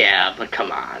 Yeah, but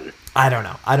come on. I don't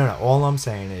know. All I'm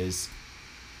saying is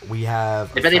we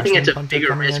have if anything, it's a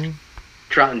bigger risk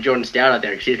trotting Jordan Stout out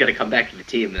there because he's going to come back to the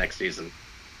team the next season.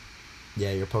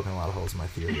 Yeah, you're poking a lot of holes in my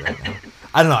theory right now.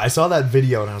 I don't know. I saw that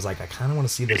video and I was like, I kind of want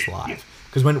to see this live.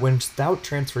 Because when Stout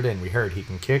transferred in, we heard he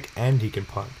can kick and he can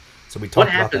punt. So we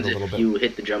talked about that a little bit. What happens if you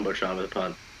hit the Jumbotron with a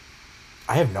punt?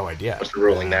 I have no idea. What's the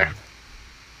ruling there?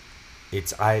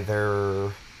 It's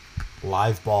either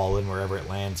live ball and wherever it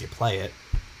lands, you play it.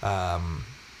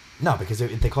 No, because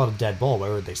if they call it a dead ball,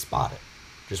 where would they spot it?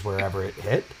 Just wherever it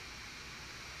hit?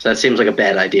 So that seems like a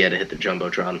bad idea to hit the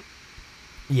Jumbotron.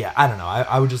 Yeah, I don't know.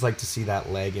 I would just like to see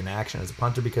that leg in action as a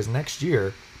punter because next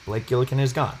year, Blake Gillikin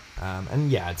is gone. And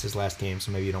yeah, it's his last game,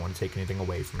 so maybe you don't want to take anything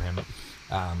away from him.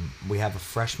 We have a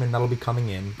freshman that'll be coming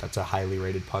in. That's a highly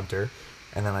rated punter.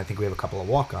 And then I think we have a couple of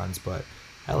walk-ons. But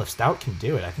hell, if Stout can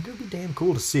do it, I think it would be damn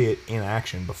cool to see it in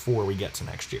action before we get to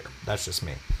next year. That's just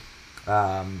me.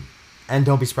 And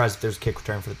don't be surprised if there's a kick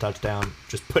return for the touchdown.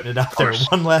 Just putting it out there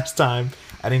one last time.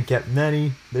 I didn't get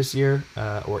many this year,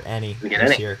 or any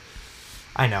this year.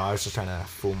 I know, I was just trying to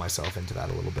fool myself into that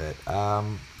a little bit.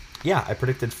 Yeah, I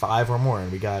predicted 5 or more,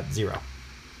 and we got 0.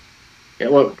 Yeah,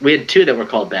 well, we had 2 that were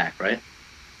called back, right?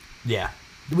 Yeah.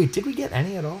 Wait, did we get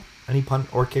any at all? Any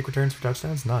punt or kick returns for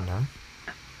touchdowns? None, huh?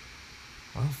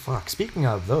 Well, fuck. Speaking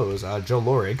of those, Joe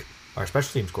Lorig, our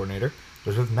special teams coordinator,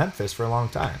 was with Memphis for a long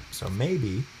time. So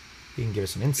maybe he can give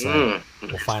us some insight.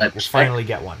 We'll finally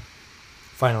get one.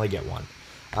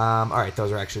 All right,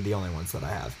 those are actually the only ones that I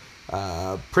have.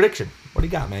 Prediction. What do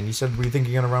you got, man? You said we think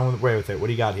you're going to run away with it. What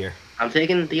do you got here? I'm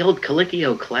taking the old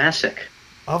Colicchio Classic.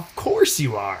 Of course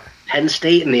you are. Penn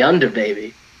State in the under,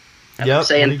 baby. I'm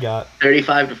saying what do you got?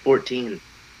 35-14.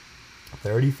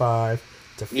 35-14.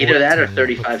 Either that or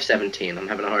 35-17. I'm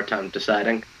having a hard time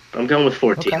deciding, but I'm going with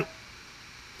 14. Okay.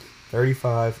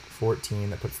 35-14.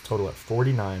 That puts the total at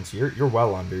 49. So you're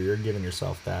well under. You're giving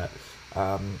yourself that.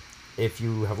 If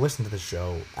you have listened to the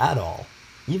show at all,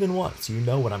 even once, you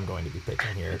know what I'm going to be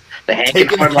picking here. The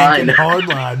Hankin hard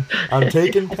line. I'm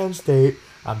taking Penn State.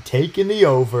 I'm taking the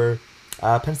over.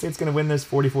 Penn State's going to win this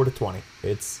 44-20.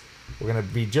 We're going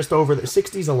to be just over.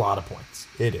 60 is a lot of points.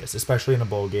 It is, especially in a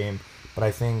bowl game. But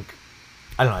I think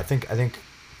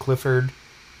Clifford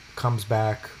comes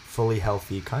back fully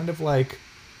healthy, kind of like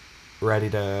ready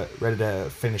to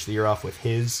finish the year off with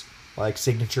his like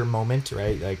signature moment,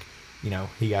 right? Like, you know,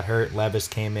 he got hurt. Levis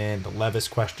came in. The Levis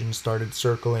questions started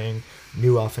circling.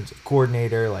 New offensive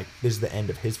coordinator. Like, this is the end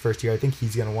of his first year. I think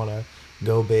he's going to want to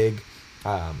go big.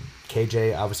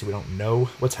 KJ, obviously, we don't know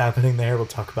what's happening there. We'll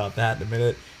talk about that in a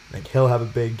minute. I think he'll have a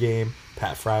big game.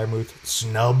 Pat Freiermuth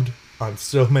snubbed on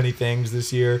so many things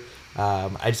this year.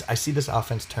 I see this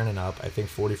offense turning up. I think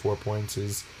 44 points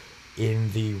is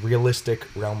in the realistic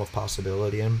realm of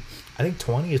possibility. And I think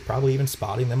 20 is probably even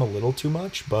spotting them a little too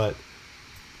much, but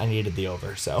I needed the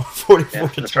over, so 44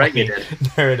 to 20. That's right, you did.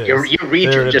 There it is. You're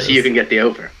reaching just so you can get the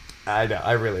over. I know,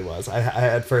 I really was. I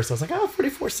at first I was like,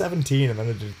 44-17, and then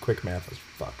I did quick math. I was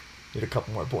fuck, need a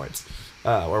couple more points,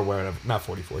 or whatever. Not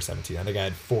 44-17. I think I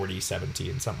had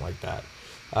 40-17, something like that.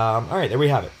 All right, there we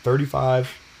have it.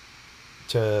 35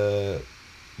 to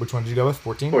which one did you go with?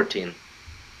 14. 14.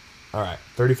 All right,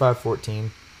 35-14.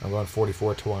 I'm going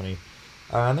 44-20.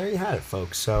 And there you had it,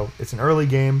 folks. So it's an early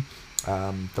game.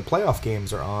 The playoff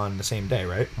games are on the same day,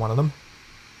 right? One of them?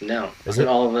 No. Is it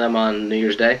all of them on New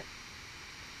Year's Day?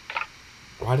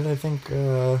 Why did I think...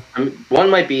 one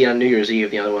might be on New Year's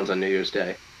Eve, the other one's on New Year's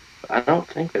Day. I don't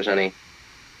think there's any...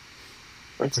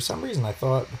 For some reason, I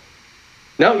thought...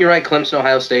 No, you're right. Clemson,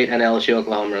 Ohio State, and LSU,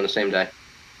 Oklahoma are on the same day.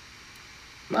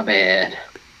 My bad.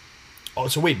 Oh,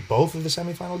 so wait, both of the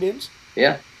semifinal games?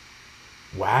 Yeah.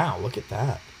 Wow, look at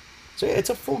that. So yeah, it's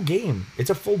a full game. It's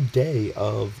a full day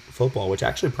of football, which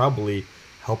actually probably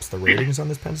helps the ratings on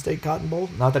this Penn State Cotton Bowl.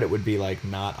 Not that it would be like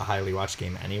not a highly watched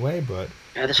game anyway, but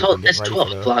yeah, this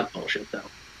 12 o'clock bullshit though.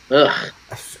 Ugh.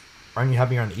 Aren't you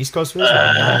happy you're on the East Coast for this?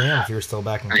 9 a.m. if you were still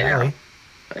back in Cali.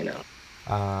 I know.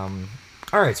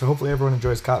 All right, so hopefully everyone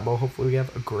enjoys Cotton Bowl. Hopefully we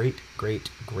have a great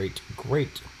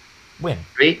win.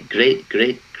 Great,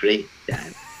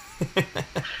 Dad.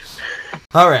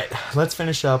 All right, let's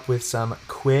finish up with some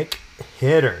quick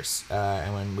hitters.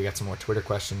 And when we got some more Twitter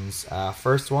questions.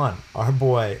 First one, our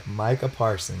boy Micah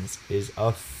Parsons is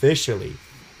officially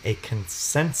a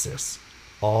consensus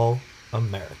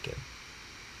All-American.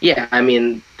 Yeah, I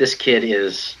mean, this kid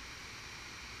is,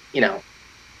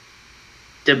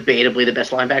 debatably the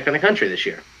best linebacker in the country this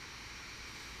year.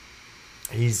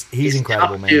 He's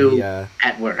incredible, top man. Two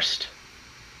at worst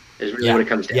is really what it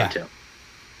comes down to.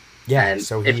 Yeah, and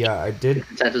so I did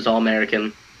consensus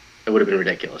All-American. It would have been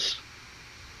ridiculous.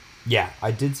 Yeah, I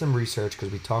did some research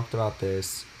because we talked about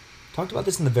this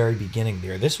in the very beginning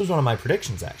there. This was one of my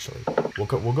predictions, actually. We'll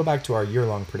go back to our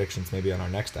year-long predictions maybe on our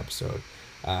next episode.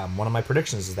 One of my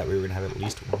predictions is that we were going to have at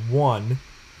least one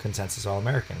consensus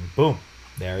All-American. Boom,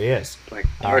 there he is. Like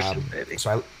Parsons, baby.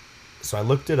 So I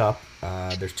looked it up.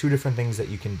 There's two different things that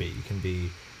you can be. You can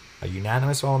be a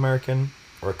unanimous All-American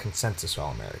or a consensus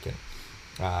All-American.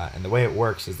 And the way it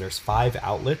works is there's 5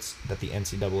 outlets that the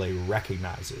NCAA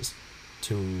recognizes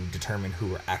to determine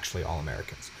who are actually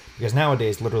All-Americans. Because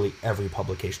nowadays, literally every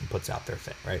publication puts out their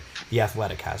thing, right? The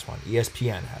Athletic has one,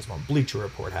 ESPN has one, Bleacher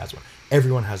Report has one.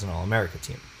 Everyone has an All-America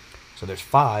team. So there's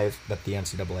 5 that the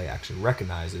NCAA actually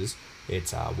recognizes.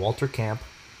 It's Walter Camp,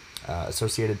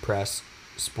 Associated Press,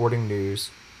 Sporting News,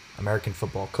 American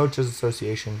Football Coaches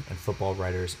Association, and Football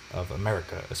Writers of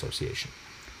America Association.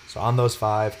 So on those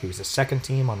 5, he was the second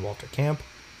team on Walter Camp,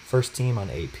 first team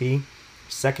on AP,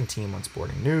 second team on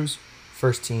Sporting News,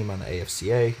 first team on the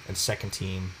AFCA, and second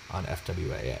team on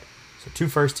FWAA. So 2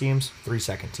 first teams, 3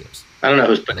 second teams. I don't know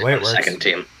who's putting on the second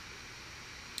team.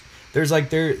 There's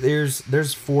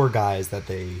 4 guys that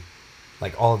they,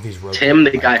 like, all of these rotate. Tim,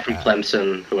 the guy from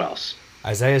Clemson. Who else?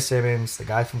 Isaiah Simmons, the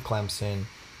guy from Clemson.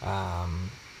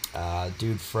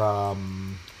 Dude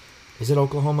from, is it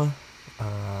Oklahoma?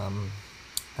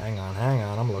 Hang on.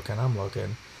 I'm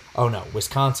looking. Oh no,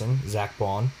 Wisconsin, Zach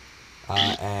Baun,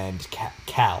 and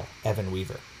Cal, Evan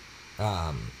Weaver.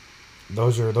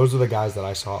 Those are the guys that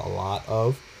I saw a lot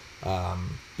of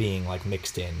being like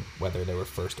mixed in, whether they were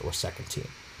first or second team.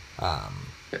 Let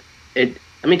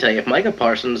me tell you, if Micah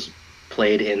Parsons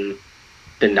played in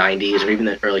the 90s or even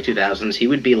the early 2000s, he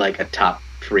would be like a top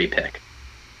 3 pick.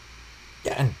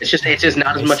 Yeah, it's just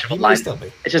not as much of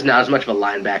a It's just not as much of a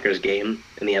linebacker's game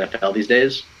in the NFL these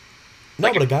days.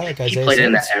 No, but a guy like Isaiah he played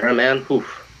Simmons, in that era, man.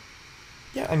 Oof.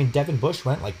 Yeah, I mean Devin Bush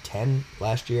went like 10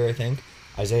 last year, I think.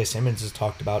 Isaiah Simmons has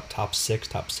talked about top 6,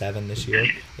 top 7 this year.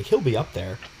 Like, he'll be up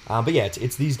there. But yeah,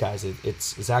 it's these guys.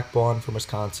 It's Zach Baun from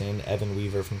Wisconsin, Evan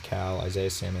Weaver from Cal,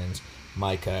 Isaiah Simmons,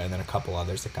 Micah, and then a couple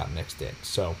others that got mixed in.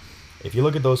 So if you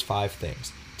look at those 5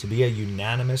 things, to be a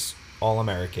unanimous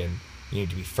All-American, you need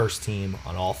to be first team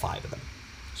on all 5 of them.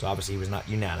 So obviously he was not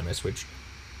unanimous, which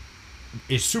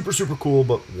is super, super cool,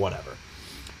 but whatever.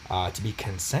 To be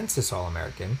consensus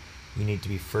All-American, you need to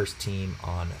be first team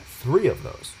on 3 of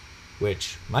those,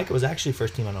 which Micah was actually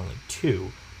first team on only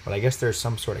 2, but I guess there's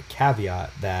some sort of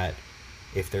caveat that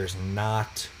if there's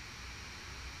not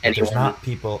enough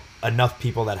people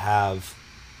that have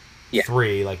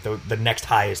 3, like the next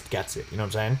highest gets it. You know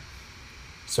what I'm saying?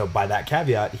 So by that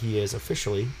caveat, he is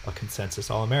officially a consensus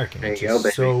All-American, which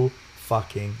is so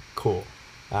fucking cool.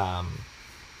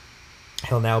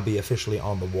 He'll now be officially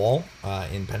on the wall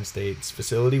in Penn State's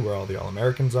facility where all the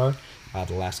All-Americans are.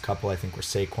 The last couple, I think, were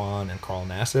Saquon and Carl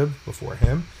Nassib before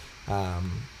him.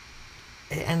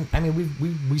 And I mean,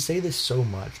 we say this so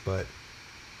much, but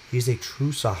he's a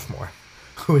true sophomore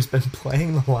who has been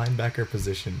playing the linebacker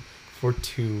position for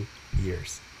 2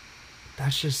 years.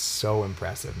 That's just so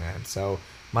impressive, man. So,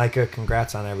 Micah,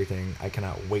 congrats on everything. I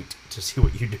cannot wait to see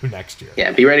what you do next year.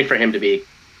 Yeah, be ready for him to be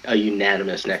a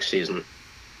unanimous next season.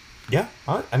 Yeah,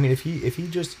 I mean, if he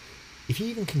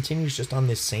even continues just on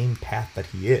this same path that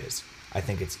he is, I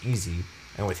think it's easy.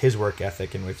 And with his work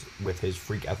ethic and with his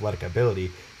freak athletic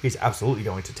ability, he's absolutely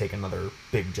going to take another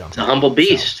big jump. He's a humble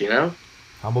beast, you know?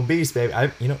 Humble beast, baby.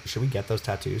 Should we get those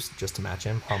tattoos just to match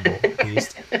him? Humble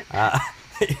beast.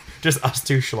 Just us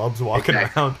two schlubs walking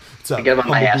around. So, I get them on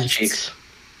my ass cheeks.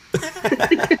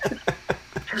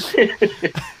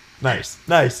 Nice.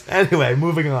 Anyway,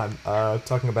 moving on.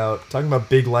 Talking about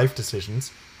big life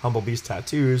decisions, humble beast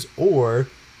tattoos, or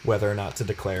whether or not to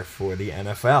declare for the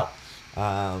NFL.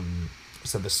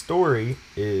 So the story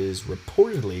is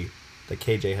reportedly that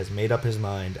KJ has made up his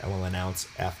mind and will announce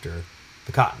after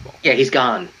the Cotton Bowl. Yeah, he's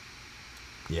gone.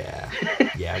 Yeah.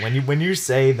 When you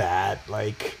say that,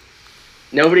 like,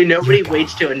 nobody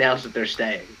waits to announce that they're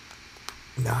staying.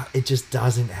 No, it just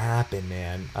doesn't happen,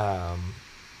 man.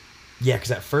 Yeah,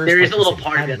 because at first there is a little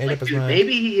part of it, like, dude,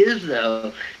 maybe he is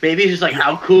though. Maybe he's just like,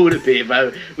 how cool would it be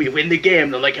if we win the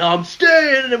game? They're like, oh, I'm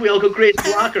staying, and then we all go crazy in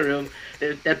the locker room.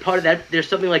 That part of that, there's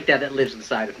something like that lives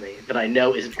inside of me that I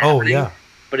know isn't happening. Oh yeah,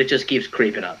 but it just keeps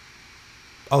creeping up.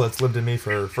 Oh, that's lived in me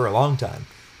for a long time.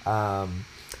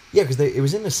 Yeah, because it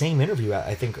was in the same interview.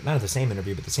 I think not the same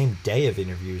interview, but the same day of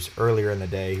interviews earlier in the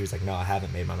day. He was like, "No, I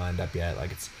haven't made my mind up yet.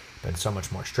 Like, it's been so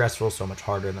much more stressful, so much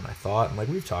harder than I thought." And like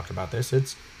we've talked about this,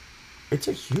 it's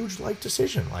a huge life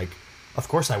decision. Like, of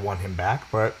course I want him back,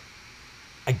 but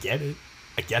I get it.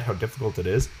 I get how difficult it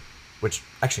is. Which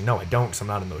actually no, I don't, because I'm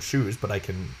not in those shoes. But I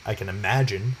can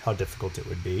imagine how difficult it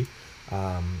would be.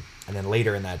 And then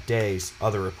later in that day,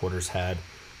 other reporters had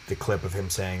the clip of him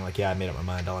saying like, "Yeah, I made up my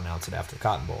mind. I'll announce it after the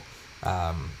Cotton Bowl."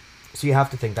 So you have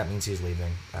to think that means he's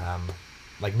leaving.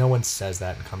 Like no one says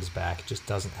that and comes back. It just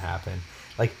doesn't happen.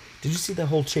 Like, did you see the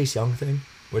whole Chase Young thing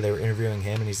where they were interviewing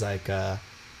him and he's like, they're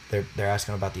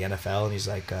asking him about the NFL and he's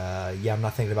like, "Yeah, I'm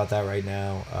not thinking about that right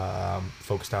now.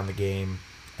 Focused on the game,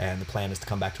 and the plan is to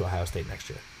come back to Ohio State next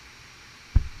year."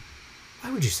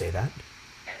 Why would you say that?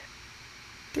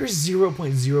 There's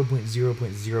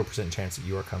 0.0.0.0% chance that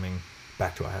you are coming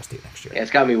back to Ohio State next year. Yeah,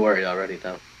 it's got me worried already,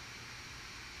 though.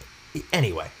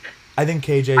 Anyway, I think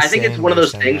KJ. I think it's one of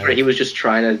those things where he was just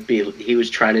trying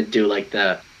to do like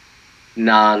the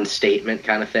non-statement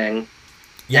kind of thing,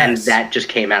 and that just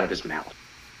came out of his mouth.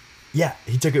 Yeah,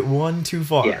 he took it one too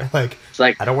far. Yeah. Like, it's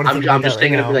like I don't want to. I'm just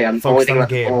thinking of like I'm only thinking about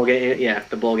the bowl game. Yeah,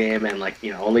 the bowl game, and like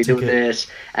only doing this,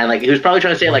 and like he was probably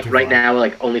trying to say like right now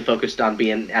like only focused on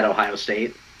being at Ohio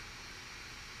State.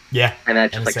 Yeah, and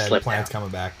that just like slipped plans out. coming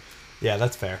back. Yeah,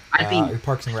 that's fair. I'd be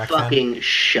Parks and Rec fucking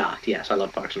shocked. Yes, I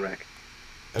love Parks and Rec.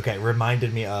 Okay,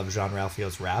 reminded me of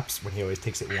Jean-Ralphio's raps when he always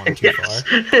takes it one too far.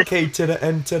 K to the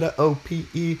N to the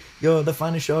O-P-E, you're the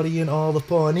finest shorty in all of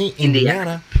Pawnee,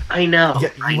 Indiana. I know.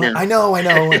 Yeah, I know.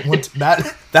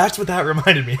 That's what that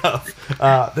reminded me of.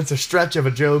 That's a stretch of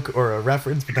a joke or a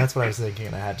reference, but that's what I was thinking,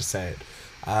 and I had to say it.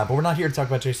 But we're not here to talk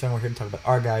about Chase Young. We're here to talk about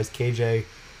our guys, KJ.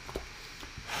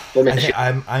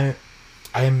 I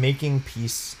am making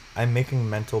peace. I'm making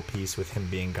mental peace with him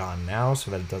being gone now, so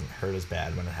that it doesn't hurt as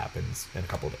bad when it happens in a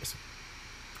couple of days.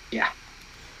 Yeah.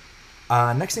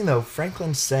 Next thing though,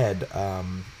 Franklin said,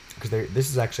 because this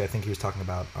is actually I think he was talking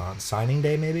about on signing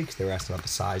day maybe, because they were asking about the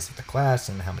size of the class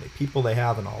and how many people they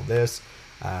have and all this,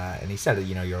 and he said that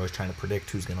you're always trying to predict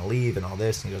who's going to leave and all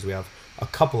this, and he goes, we have a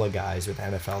couple of guys with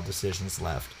NFL decisions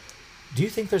left. Do you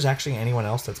think there's actually anyone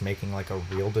else that's making like a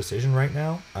real decision right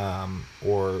now?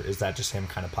 Or is that just him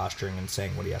kind of posturing and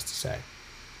saying what he has to say?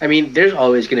 I mean, there's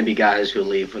always going to be guys who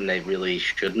leave when they really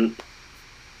shouldn't.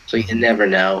 So you never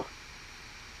know.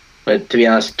 But to be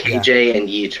honest, KJ and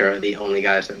Yetur are the only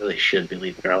guys that really should be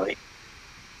leaving early.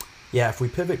 Yeah, if we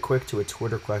pivot quick to a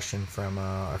Twitter question from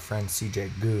our friend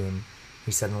CJ Goon,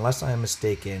 he said, unless I am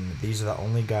mistaken, these are the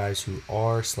only guys who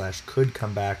are/could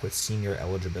come back with senior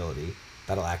eligibility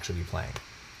that'll actually be playing.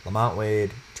 Lamont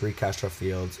Wade, Tariq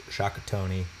Castro-Fields, Shaka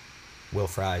Toney, Will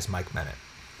Fries, Mike Mennett.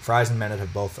 Fries and Mennett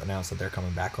have both announced that they're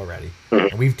coming back already.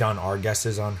 And we've done our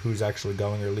guesses on who's actually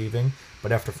going or leaving.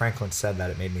 But after Franklin said that,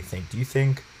 it made me think, do you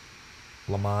think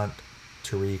Lamont,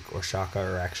 Tariq, or Shaka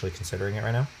are actually considering it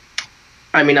right now?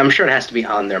 I mean, I'm sure it has to be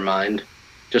on their mind.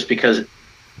 Just because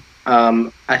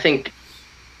I think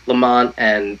Lamont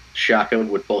and Shaka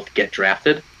would both get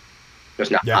drafted.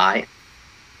 There's not high.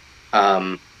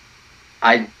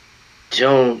 I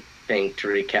don't think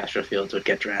Tariq Castro-Fields would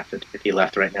get drafted if he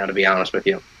left right now, to be honest with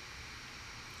you.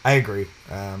 I agree.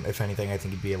 If anything, I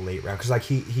think he'd be a late round because like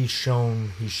he's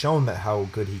shown that how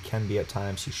good he can be at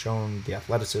times. He's shown the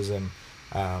athleticism,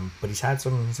 but he's had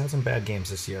some bad games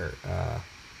this year.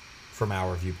 From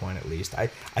our viewpoint, at least, I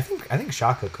think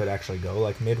Shaka could actually go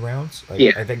like mid rounds. Like,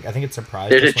 Yeah. I think it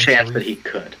surprised. There's us a when chance Sharif- that he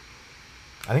could.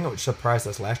 I think it surprised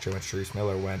us last year when Sharice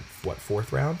Miller went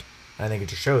fourth round. And I think it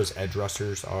just shows edge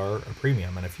rushers are a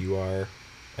premium, and if you are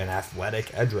an athletic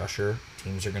edge rusher,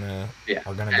 teams are gonna go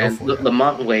And for you.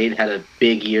 Lamont Wade had a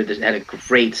big year. Had a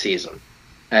great season,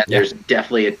 and there's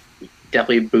definitely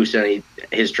boosted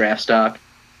his draft stock.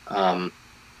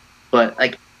 But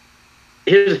like,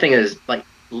 here's the thing: is like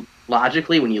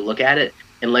logically, when you look at it,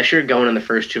 unless you're going in the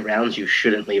first 2 rounds, you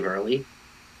shouldn't leave early.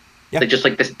 Yeah. Like, just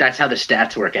like this, that's how the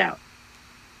stats work out.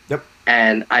 Yep.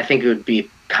 And I think it would be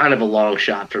kind of a long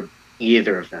shot for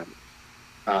either of them.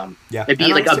 It'd be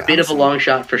And like a bit of a honestly- long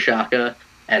shot for Shaka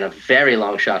and a very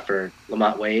long shot for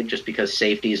Lamont Wade, just because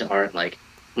safeties aren't like,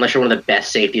 unless you're one of the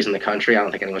best safeties in the country, I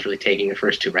don't think anyone's really taking the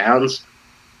first 2 rounds.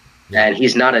 Yeah. And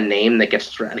he's not a name that gets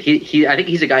thrown. I think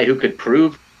he's a guy who could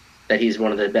prove that he's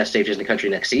one of the best safeties in the country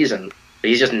next season, but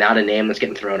he's just not a name that's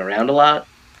getting thrown around a lot.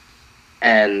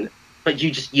 But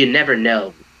you never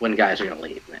know when guys are going to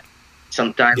leave, man.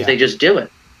 Sometimes they just do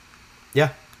it.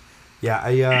 Yeah,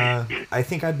 I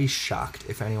think I'd be shocked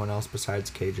if anyone else besides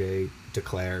KJ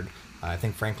declared. I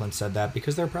think Franklin said that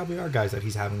because there probably are guys that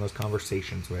he's having those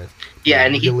conversations with. Yeah,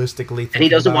 and realistically, he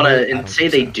doesn't want to. I And don't say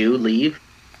think they so. do leave,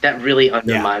 that really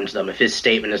undermines them. If his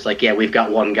statement is like, "Yeah, we've got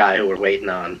one guy who we're waiting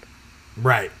on,"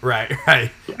 Right. Yeah,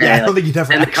 I And, don't think you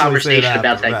definitely. and the actually say conversation that,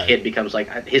 about but that right. kid becomes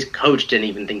like his coach didn't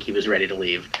even think he was ready to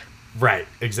leave. Right,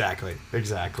 exactly.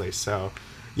 So,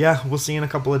 yeah, we'll see in a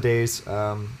couple of days.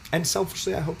 And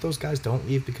selfishly, I hope those guys don't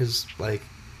leave because, like,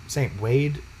 saying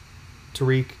Wade,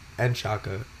 Tariq, and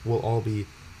Shaka will all be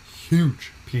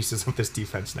huge pieces of this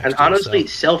defense next And year. honestly,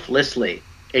 so. selflessly,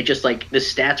 it just like the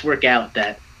stats work out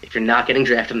that if you're not getting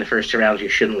drafted in the first 2 rounds, you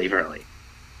shouldn't leave early.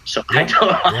 So I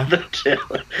don't want them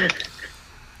to.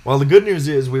 Well, the good news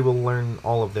is we will learn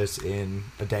all of this in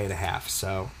a day and a half.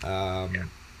 So,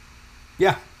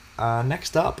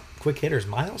 next up, quick hitters,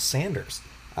 Miles Sanders.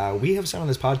 We have said on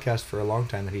this podcast for a long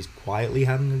time that he's quietly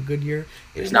having a good year.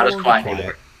 It's not as quiet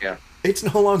anymore. Yeah. It's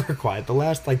no longer quiet. The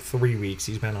last 3 weeks,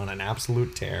 he's been on an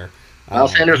absolute tear.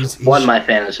 Miles Sanders he's won my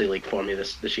fantasy league for me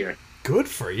this year. Good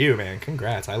for you, man.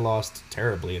 Congrats. I lost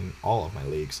terribly in all of my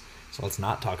leagues. So let's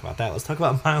not talk about that. Let's talk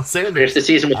about Miles Sanders. Finished the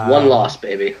season with 1 loss,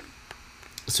 baby.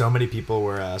 So many people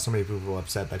were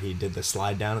upset that he did the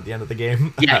slide down at the end of the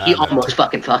game. Yeah, he almost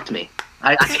fucking fucked me.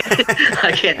 I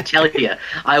can't tell you.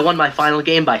 I won my final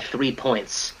game by 3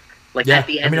 points. At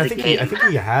the end of the game. I think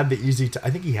he had I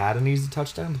think he had an easy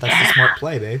touchdown, but that's the smart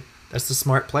play, babe. That's the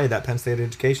smart play. That Penn State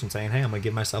education saying, "Hey, I'm gonna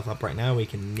give myself up right now. We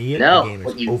can knee it. No, the game is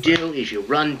what you over." do is you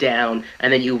run down,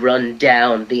 and then you run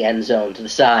down the end zone to the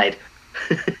side.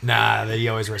 Nah, you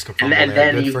always risk a fumble And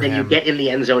there. then Good for you him. get in the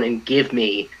end zone and give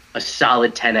me a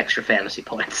solid 10 extra fantasy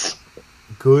points.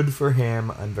 Good for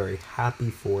him. I'm very happy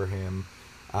for him.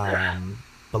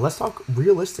 But let's talk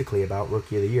realistically about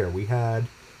Rookie of the Year. We had,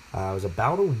 it was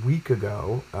about a week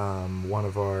ago, one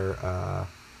of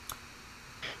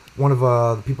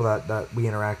the people that we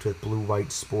interact with, Blue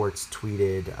White Sports,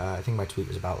 tweeted, I think my tweet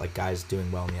was about guys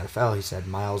doing well in the NFL. He said,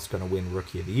 Miles going to win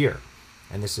Rookie of the Year.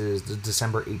 And this is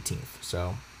December 18th,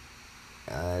 so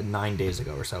 9 days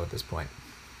ago or so at this point.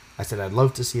 I said, I'd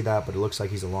love to see that, but it looks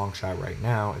like he's a long shot right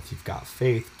now. If you've got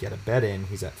faith, get a bet in.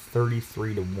 He's at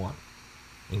 33-1.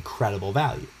 Incredible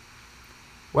value.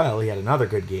 Well, he had another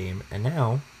good game, and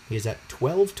now he's at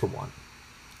 12-1.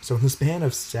 So in the span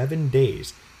of 7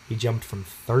 days, he jumped from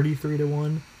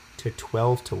 33-1 to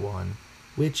 12-1,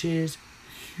 which is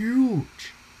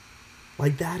huge.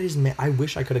 That is, I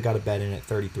wish I could have got a bet in at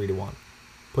 33-1.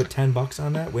 Put $10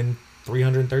 on that, win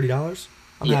 $330.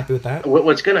 I'm happy with that.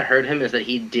 What's going to hurt him is that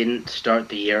he didn't start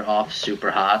the year off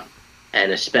super hot,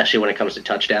 and especially when it comes to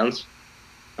touchdowns.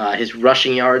 His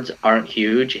rushing yards aren't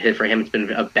huge. For him, it's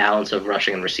been a balance of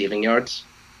rushing and receiving yards.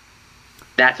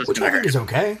 That's what's going to hurt. Which I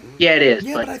think is okay. Yeah, it is.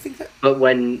 Yeah, but I think that... But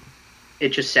when it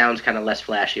just sounds kind of less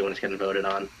flashy when it's getting voted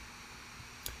on.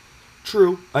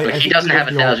 True. He doesn't have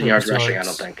 1,000 yards rushing, I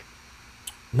don't think.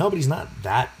 No, but he's not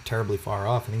that terribly far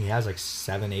off. I think he has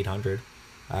 700-800.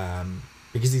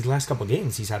 Because these last couple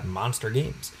games, he's had monster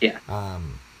games. Yeah.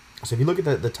 So if you look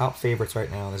at the top favorites right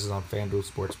now, this is on FanDuel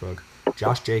Sportsbook,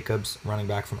 Josh Jacobs, running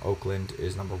back from Oakland,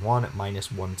 is number 1 at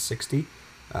 -160,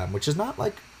 which is not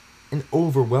an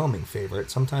overwhelming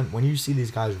favorite. Sometimes when you see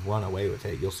these guys run away with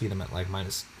it, you'll see them at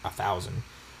 -1,000.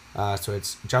 So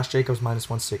it's Josh Jacobs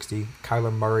 -160,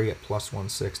 Kyler Murray at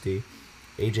 +160,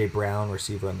 A.J. Brown,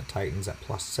 receiver on the Titans, at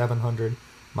 +700,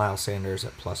 Miles Sanders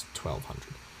at plus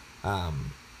 1,200.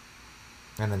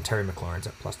 And then Terry McLaurin's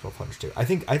at plus 1,200 too. I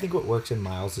think what works in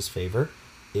Miles' favor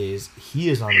is he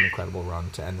is on an incredible run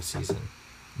to end the season,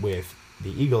 with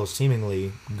the Eagles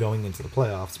seemingly going into the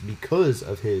playoffs because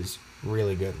of his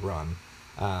really good run.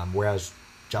 Whereas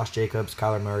Josh Jacobs,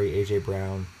 Kyler Murray, AJ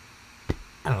Brown,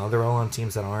 I don't know, they're all on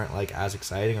teams that aren't like as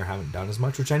exciting or haven't done as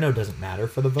much, which I know doesn't matter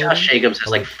for the voting. Josh Jacobs has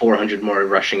like 400 more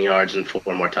rushing yards and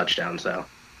 4 more touchdowns, though.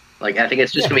 Like, I think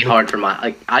it's just gonna be hard for Miles.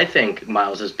 Like, I think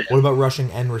Miles has been. What about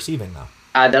rushing and receiving though?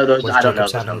 I don't know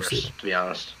those numbers, to be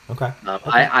honest. Okay.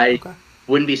 I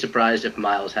wouldn't be surprised if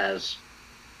Miles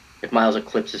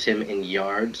eclipses him in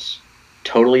yards,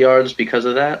 total yards, because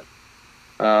of that.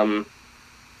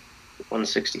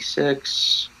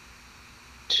 166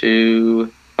 to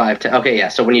 510. Okay, yeah.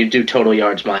 So when you do total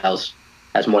yards, Miles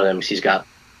has more than him. He's got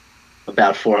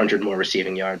about 400 more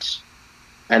receiving yards,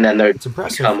 and then they're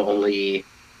become only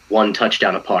 1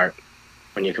 touchdown apart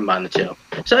when you combine the two.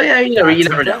 So yeah, you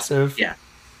never know. Yeah,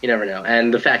 you never know.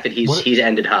 And the fact that he's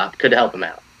ended hot could help him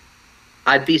out.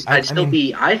 I think, if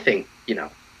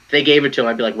they gave it to him,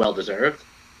 I'd be like, well deserved.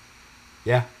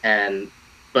 Yeah.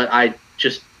 But I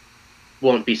just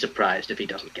won't be surprised if he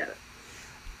doesn't get it.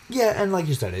 Yeah, and like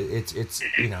you said,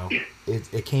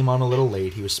 it came on a little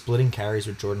late. He was splitting carries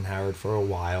with Jordan Howard for a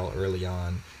while early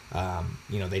on.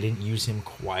 They didn't use him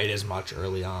quite as much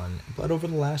early on, but over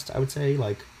the last, I would say,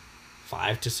 like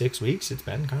 5 to 6 weeks, it's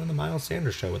been kind of the Miles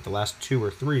Sanders show, with the last 2 or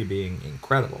 3 being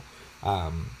incredible.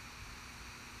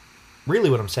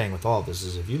 Really what I'm saying with all of this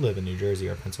is if you live in New Jersey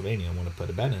or Pennsylvania and want to put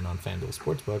a bet in on FanDuel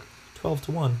Sportsbook,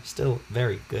 12-1, still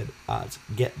very good odds.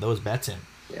 Get those bets in.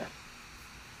 Yeah.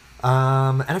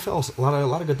 NFL, a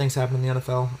lot of good things happen in the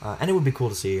NFL, and it would be cool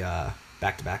to see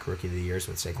back-to-back Rookie of the Years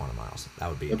with Saquon and Miles. That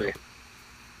would be dope.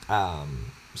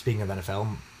 Speaking of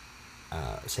NFL,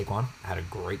 Saquon had a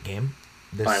great game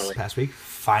this past week.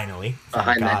 Finally.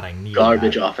 Thank God, I needed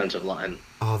garbage offensive line.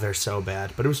 Oh, they're so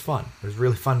bad, but it was fun. It was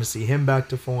really fun to see him back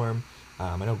to form.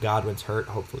 I know Godwin's hurt.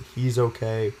 Hopefully he's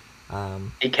okay.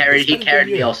 He carried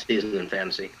me all season in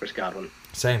fantasy, Chris Godwin.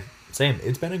 Same.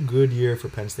 It's been a good year for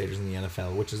Penn Staters in the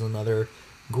NFL, which is another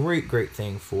great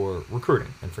thing for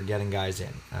recruiting and for getting guys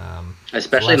in.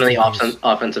 Especially on the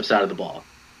offensive side of the ball.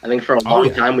 I think for a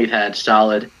long time we've had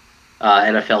solid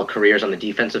NFL careers on the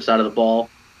defensive side of the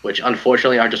ball, which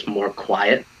unfortunately are just more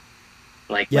quiet,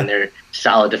 when they're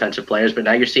solid defensive players. But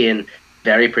now you're seeing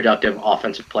very productive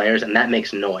offensive players, and that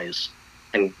makes noise.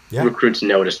 And recruits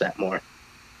notice that more.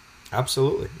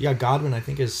 Absolutely. Yeah, Godwin, I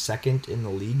think, is second in the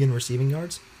league in receiving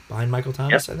yards behind Michael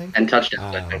Thomas, I think. And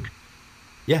touchdowns, I think.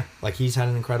 Yeah, he's had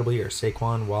an incredible year.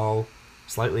 Saquon, while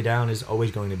slightly down, is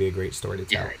always going to be a great story to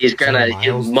tell. Yeah,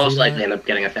 he'll most likely end up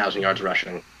getting 1,000 yards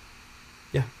rushing.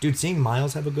 Yeah, dude, seeing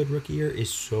Miles have a good rookie year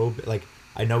is so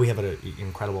I know we have an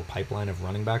incredible pipeline of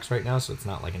running backs right now, so it's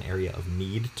not like an area of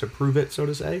need to prove it, so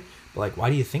to say. But why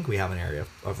do you think we have an area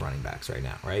of running backs right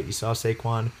now, right? You saw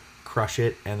Saquon crush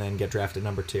it and then get drafted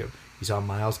number 2. You saw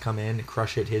Miles come in,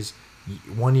 crush it his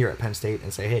 1 year at Penn State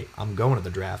and say, hey, I'm going to the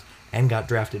draft, and got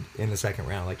drafted in the 2nd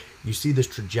round. You see this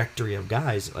trajectory of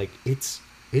guys, it's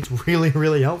really,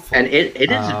 really helpful. And it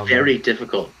is very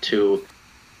difficult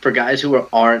for guys who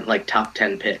aren't top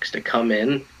 10 picks to come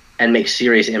in and make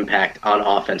serious impact on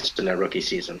offense in their rookie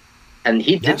season. And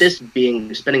he did this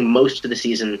spending most of the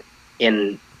season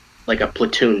in a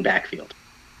platoon backfield.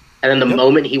 And then the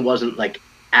moment he wasn't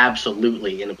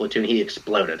absolutely in a platoon, he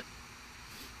exploded.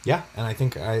 Yeah, and I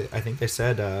think they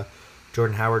said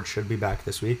Jordan Howard should be back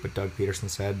this week, but Doug Peterson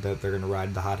said that they're going to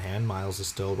ride the hot hand. Miles is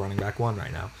still running back 1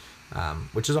 right now,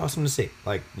 which is awesome to see.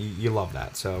 You love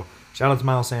that. So shout out to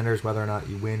Miles Sanders, whether or not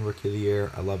you win Rookie of the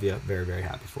Year. I love you. Very, very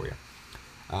happy for you.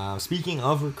 Speaking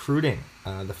of recruiting,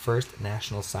 the first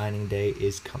National Signing Day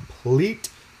is complete.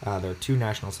 There are 2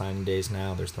 National Signing Days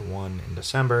now. There's the one in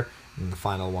December and the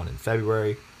final one in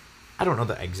February. I don't know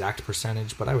the exact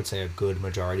percentage, but I would say a good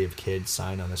majority of kids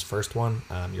sign on this first one.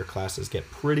 Your classes get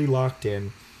pretty locked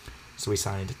in. So we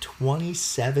signed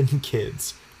 27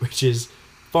 kids, which is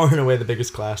far and away the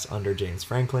biggest class under James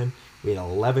Franklin. We had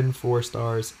 11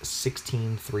 4-stars,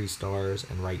 16 3-stars,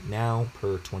 and right now,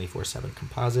 per 24/7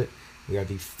 composite, we are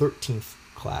the 13th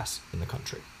class in the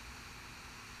country.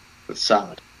 That's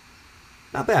solid.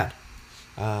 Not bad.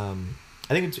 I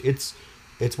think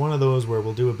it's one of those where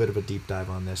we'll do a bit of a deep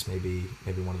dive on this, maybe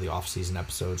one of the off-season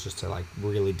episodes, just to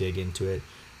really dig into it.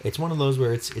 It's one of those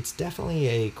where it's definitely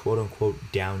a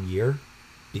quote-unquote down year,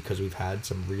 because we've had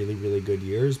some really, really good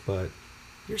years, but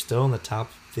you're still in the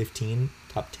top 15,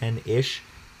 top 10-ish.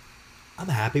 I'm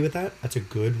happy with that. That's a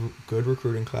good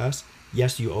recruiting class.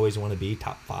 Yes, you always want to be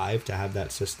top 5 to have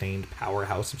that sustained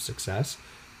powerhouse of success,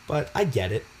 but I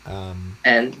get it. And the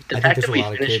I think fact there's that a we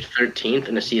lot of finished kids. 13th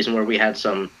in a season where we had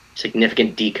some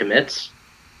significant decommits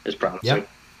is promising. Yep.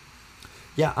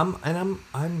 Yeah,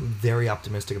 I'm very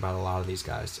optimistic about a lot of these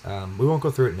guys. We won't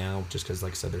go through it now, just because,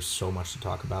 like I said, there's so much to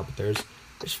talk about. But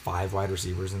there's 5 wide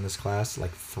receivers in this class,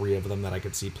 like 3 of them that I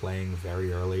could see playing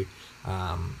very early.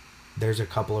 There's a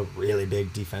couple of really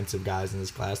big defensive guys in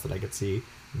this class that I could see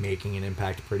making an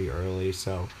impact pretty early.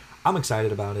 So I'm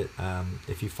excited about it.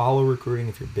 If you follow recruiting,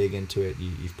 if you're big into it,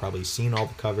 you've probably seen all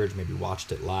the coverage, maybe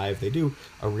watched it live. They do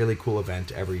a really cool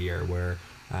event every year where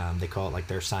they call it like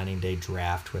their signing day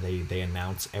draft, where they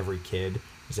announce every kid.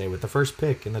 They say, with the first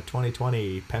pick in the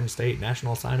 2020 Penn State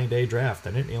National Signing Day Draft,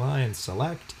 the Nittany Lions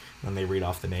select, and they read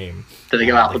off the name. Do they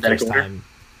go Like alphabetical first order? time.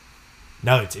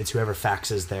 No, it's whoever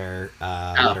faxes their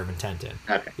Oh, letter of intent in.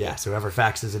 okay. Yeah, so whoever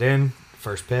faxes it in,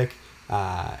 first pick,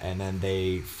 and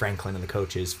then Franklin and the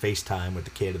coaches FaceTime with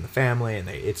the kid and the family, and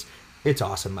it's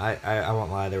awesome. I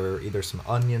won't lie, there were either some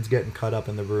onions getting cut up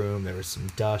in the room, there was some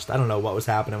dust. I don't know what was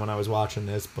happening when I was watching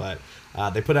this, but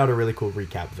they put out a really cool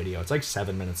recap video. It's like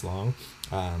 7 minutes long,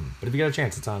 but if you get a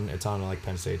chance, it's on like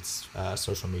Penn State's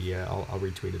social media. I'll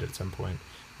retweet it at some point.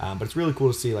 But it's really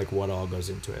cool to see like what all goes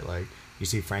into it. Like you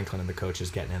see Franklin and the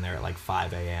coaches getting in there at like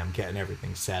 5 a.m., getting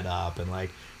everything set up, and like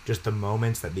just the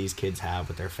moments that these kids have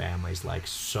with their families, like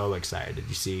so excited.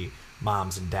 You see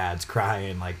moms and dads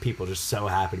crying, like people just so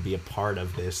happy to be a part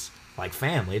of this like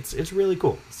family. It's really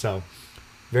cool. So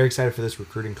very excited for this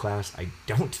recruiting class. I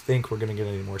don't think we're gonna get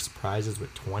any more surprises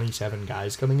with 27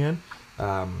 guys coming in.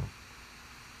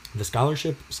 The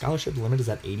scholarship limit is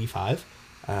at 85.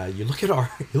 You look at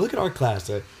our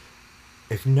class.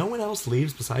 If no one else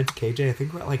leaves besides KJ, I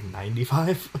think we're at like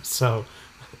 95. So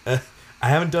I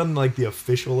haven't done like the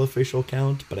official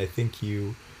count, but I think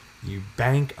you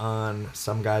bank on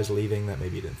some guys leaving that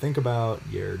maybe you didn't think about.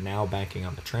 You're now banking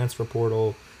on the transfer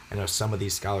portal. I know some of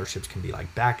these scholarships can be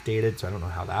like backdated, so I don't know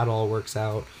how that all works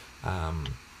out.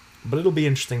 But it'll be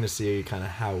interesting to see kind of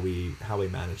how we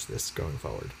manage this going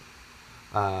forward.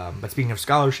 But speaking of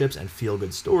scholarships and feel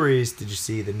good stories, did you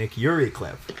see the Nick Uri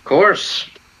clip? Of course.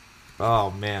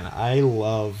 Oh man, I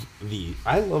love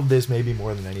this maybe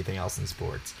more than anything else in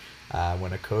sports.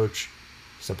 When a coach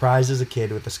surprises a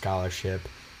kid with a scholarship.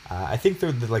 I think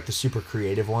they're like the super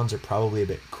creative ones are probably a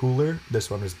bit cooler.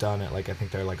 This one was done at like I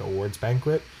think they're like awards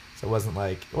banquet, so it wasn't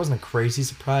a crazy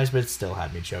surprise, but it still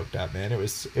had me choked up, man. It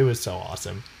was so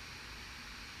awesome.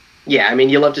 Yeah, I mean,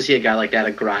 you love to see a guy like that,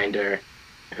 a grinder,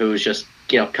 who's just,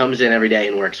 comes in every day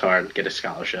and works hard, get a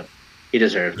scholarship. He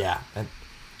deserves it. Yeah, and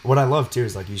what I love too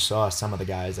is like you saw some of the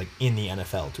guys like in the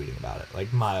NFL tweeting about it.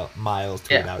 Like Miles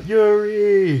tweeted out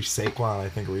Yuri, Saquon I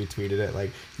think retweeted it. Like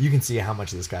you can see how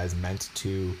much this guy's meant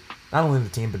to not only the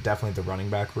team but definitely the running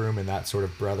back room and that sort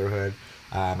of brotherhood.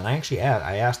 And I actually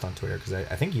asked on Twitter because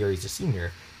I think Yuri's a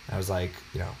senior. And I was like,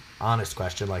 honest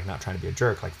question, like not trying to be a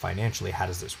jerk. Like financially, how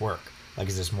does this work? Like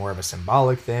is this more of a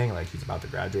symbolic thing? Like he's about to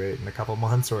graduate in a couple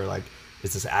months, or like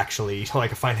is this actually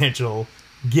like a financial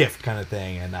gift kind of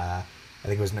thing? And I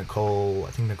think it was Nicole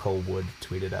Wood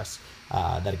tweeted us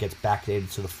that it gets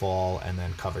backdated to the fall and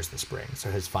then covers the spring. So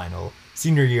his final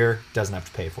senior year doesn't have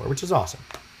to pay for it, which is awesome.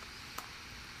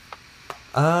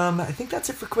 I think that's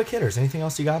it for quick hitters. Anything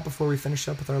else you got before we finish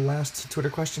up with our last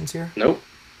Twitter questions here? Nope.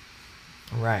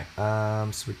 All right.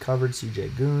 So we covered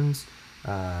CJ Goons,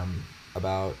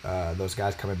 about those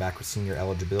guys coming back with senior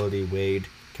eligibility, Wade,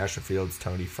 Casher Fields,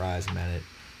 Tony, Fries, Bennett.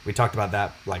 We talked about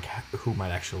that, like who might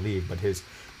actually leave, but his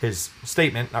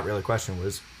statement, not really a question,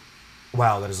 was,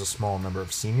 wow, that is a small number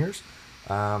of seniors.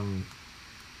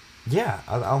 Yeah,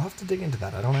 I'll have to dig into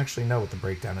that. I don't actually know what the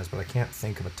breakdown is, but I can't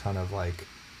think of a ton of like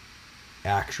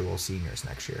actual seniors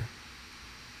next year.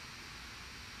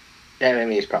 Yeah, I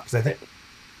mean, he's probably. 'Cause I think,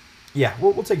 yeah,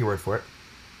 we'll take your word for it.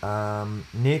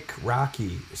 Nick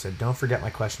Rocky said, don't forget my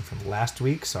question from last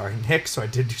week. Sorry, Nick. So I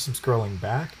did do some scrolling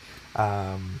back.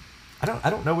 I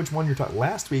don't know which one you're talking.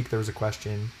 Last week there was a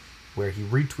question where he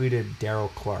retweeted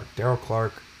Daryl Clark. Daryl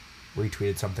Clark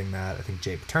retweeted something that I think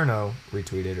Jay Paterno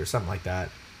retweeted or something like that.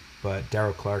 But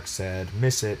Daryl Clark said,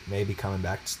 miss it, maybe coming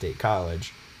back to State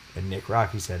College. And Nick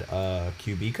Rocky said,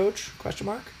 QB coach, question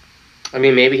mark? I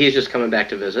mean, maybe he's just coming back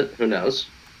to visit. Who knows?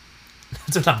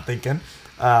 That's what I'm thinking.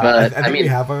 But, I think we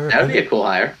have our... That would be a cool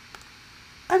hire.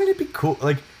 I mean, it'd be cool.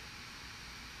 Like,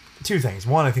 two things.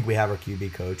 One, I think we have our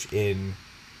QB coach in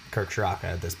Kirk Shiraka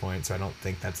at this point, so I don't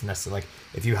think that's necessary. Like,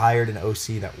 if you hired an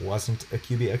OC that wasn't a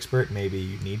QB expert, maybe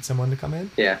you need someone to come in.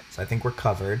 Yeah. So I think we're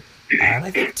covered. And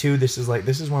I think, too, this is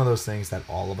one of those things that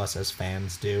all of us as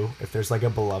fans do. If there's, like, a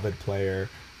beloved player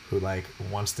who like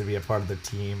wants to be a part of the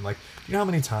team. Like, you know how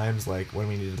many times like when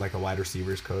we needed like a wide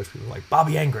receivers coach, people were like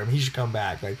Bobby Engram, he should come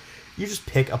back. Like, you just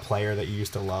pick a player that you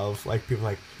used to love. Like, people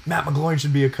are like Matt McGloin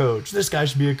should be a coach. This guy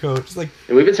should be a coach. It's like,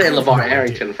 and we've been saying LeVar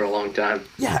Arrington for a long time.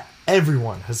 Yeah,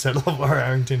 everyone has said LeVar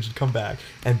Arrington should come back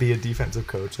and be a defensive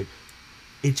coach. Like,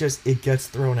 it gets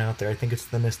thrown out there. I think it's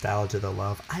the nostalgia, the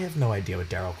love. I have no idea what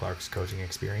Daryl Clark's coaching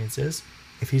experience is.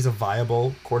 If he's a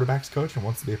viable quarterbacks coach and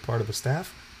wants to be a part of the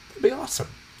staff, that'd be awesome.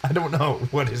 I don't know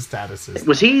what his status is.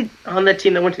 Was he on that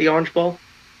team that went to the Orange Bowl?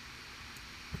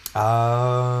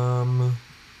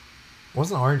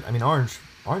 Wasn't Orange? I mean, Orange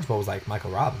Bowl was like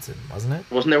Michael Robinson, wasn't it?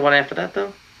 Wasn't there one after that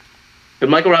though? The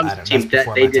Michael Robinson team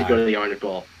they did go to the Orange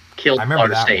Bowl. Killed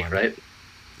Florida State, one. Right?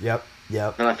 Yep.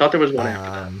 And I thought there was one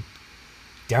after that.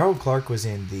 Daryl Clark was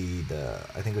in the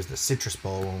I think it was the Citrus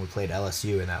Bowl when we played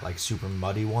LSU in that like super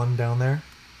muddy one down there.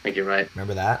 I think you're right.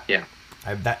 Remember that? Yeah.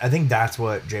 I think that's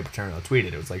what Jay Paterno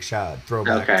tweeted. It was like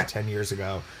throwback to 10 years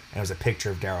ago, and it was a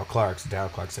picture of Daryl Clark. So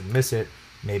Daryl Clark said, "Miss it,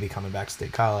 maybe coming back to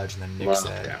State College," and then Nick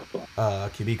said,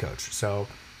 "QB coach." So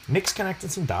Nick's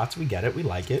connected some dots. We get it. We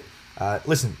like it.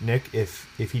 Listen, Nick, if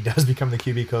he does become the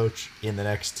QB coach in the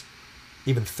next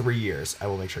even 3 years, I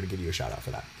will make sure to give you a shout out for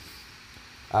that.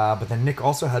 But then Nick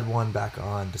also had one back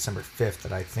on December 5th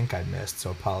that I think I missed,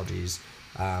 so apologies.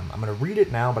 I'm going to read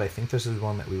it now, but I think this is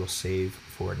one that we will save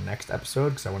for next episode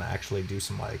because I want to actually do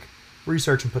some like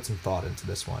research and put some thought into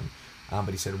this one. But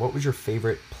he said, what was your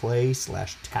favorite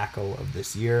play/tackle of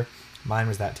this year? Mine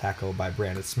was that tackle by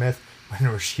Brandon Smith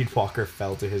when Rasheed Walker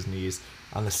fell to his knees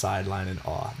on the sideline in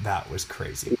awe. That was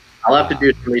crazy. I'll have to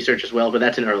do some research as well, but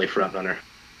that's an early front runner.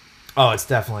 Oh, it's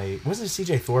definitely... Wasn't it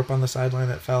CJ Thorpe on the sideline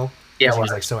that fell? Yeah, he was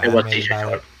like so animated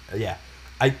by it. Yeah.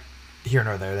 Here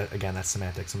nor there, again, that's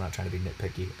semantics. I'm not trying to be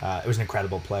nitpicky. It was an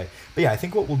incredible play. But yeah, I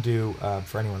think what we'll do,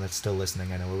 for anyone that's still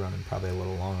listening, I know we're running probably a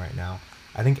little long right now.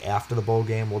 I think after the bowl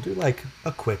game, we'll do like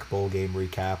a quick bowl game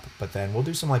recap, but then we'll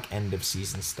do some like end of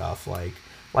season stuff like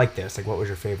this. Like, what was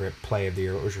your favorite play of the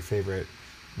year? What was your favorite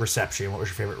reception? What was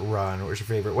your favorite run? What was your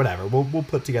favorite whatever? We'll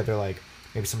put together like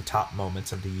maybe some top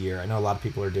moments of the year. I know a lot of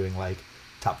people are doing like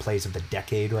top plays of the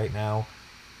decade right now.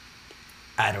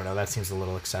 I don't know. That seems a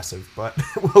little excessive, but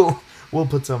we'll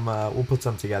put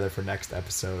some together for next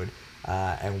episode,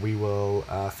 and we will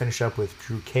finish up with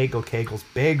Drew Cagel's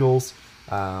Bagels.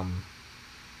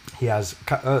 He has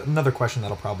another question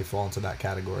that'll probably fall into that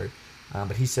category,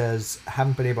 but he says,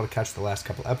 haven't been able to catch the last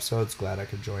couple episodes. Glad I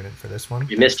could join in for this one.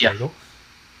 You missed you.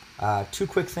 Two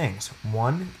quick things.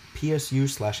 One,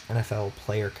 PSU/NFL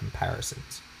player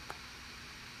comparisons.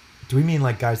 Do we mean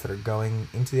like guys that are going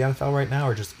into the NFL right now,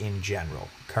 or just in general,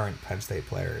 current Penn State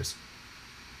players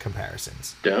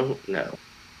comparisons? Don't know.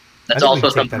 That's also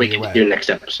something we can do next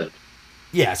episode.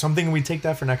 Yeah, so I'm thinking we take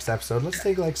that for next episode. Let's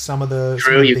take like some of the...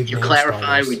 True, you clarify,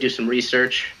 starters. We do some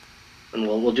research, and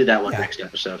we'll do that one next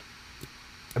episode.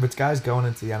 If it's guys going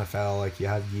into the NFL, like you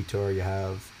have Yetur, you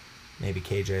have maybe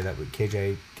KJ.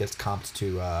 KJ gets comped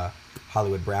to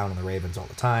Hollywood Brown and the Ravens all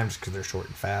the time just because they're short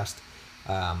and fast.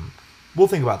 We'll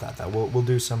think about that, though. We'll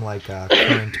do some like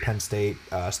current Penn State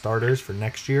starters for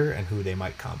next year and who they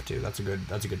might comp to. That's a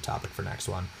good topic for next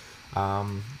one.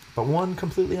 But one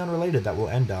completely unrelated that we'll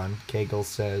end on. Cagle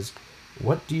says,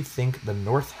 "What do you think the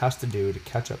North has to do to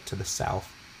catch up to the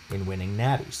South in winning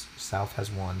natties? South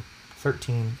has won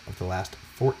 13 of the last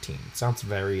 14." Sounds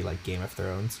very like Game of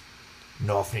Thrones.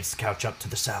 North needs to catch up to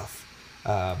the South.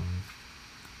 13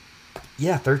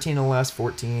 of the last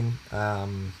 14.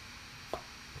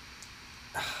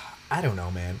 I don't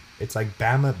know, man. It's like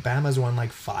Bama's won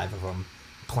like 5 of them.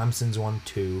 Clemson's won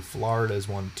 2. Florida's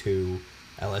won 2.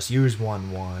 LSU's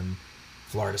won 1.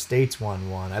 Florida State's won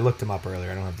 1. I looked them up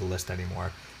earlier. I don't have the list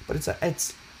anymore. But it's the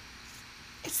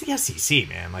SEC,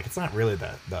 man. Like, it's not really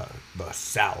the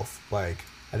South. Like,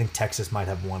 I think Texas might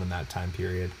have won in that time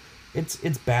period. It's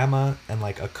Bama and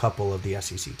like a couple of the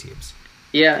SEC teams.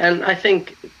 Yeah, and I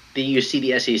think you see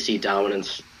the SEC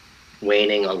dominance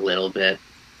waning a little bit.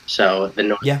 So the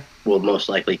North will most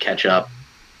likely catch up.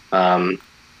 And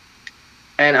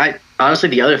I honestly,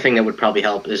 the other thing that would probably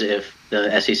help is if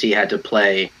the SEC had to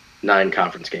play 9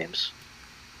 conference games.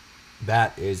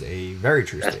 That is a very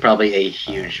true statement. That's probably a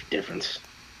huge difference.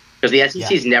 Because the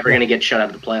SEC is never going to get shut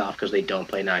out of the playoff because they don't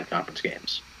play 9 conference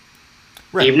games.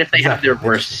 Right. Even if they have their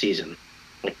worst season.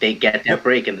 Like, they get that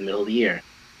break in the middle of the year.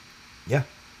 Yeah.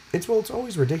 It's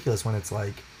always ridiculous when it's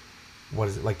like, what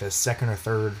is it, like the second or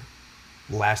third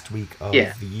last week of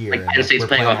the year. Like Penn State's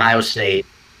playing Ohio State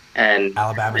and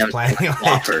Alabama's playing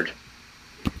Wofford.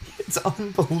 It's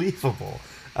unbelievable.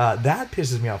 That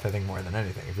pisses me off, I think, more than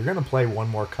anything. If you're going to play one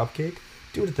more cupcake,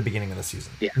 do it at the beginning of the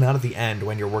season, Yeah. not at the end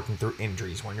when you're working through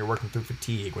injuries, when you're working through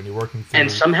fatigue, when you're working through.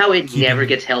 And somehow it keeping never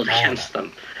gets held all against that.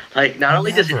 them. Like, not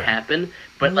only does it Never. happen,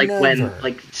 but like when, Never.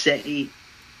 like, say,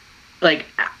 like,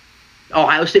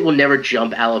 Ohio State will never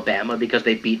jump Alabama because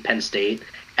they beat Penn State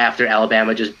after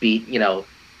Alabama just beat,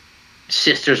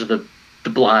 Sisters of the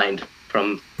Blind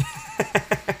from.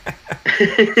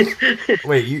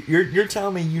 Wait, you're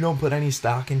telling me you don't put any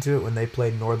stock into it when they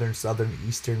play Northern, Southern,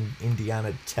 Eastern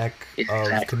Indiana Tech of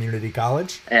Exactly. community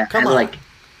college? Yeah, Come and on.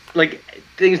 like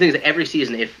things every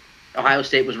season. If Ohio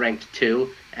State was ranked 2,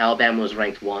 Alabama was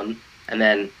ranked 1, and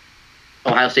then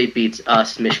Ohio State beats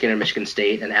us, Michigan or Michigan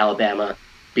State, and Alabama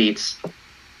beats,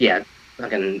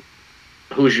 fucking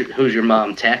who's your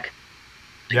mom, Tech.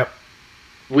 Yep.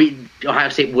 Ohio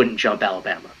State wouldn't jump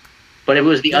Alabama, but if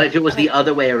it was the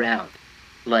other way around,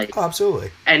 like, Oh, absolutely.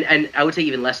 and I would say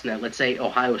even less than that. Let's say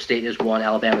Ohio State is 1,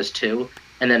 Alabama's 2,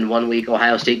 and then one week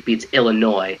Ohio State beats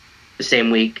Illinois, the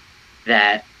same week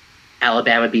that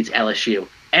Alabama beats LSU.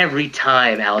 Every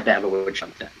time Alabama would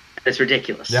jump them. It's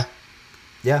ridiculous. Yeah.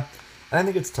 Yeah. And I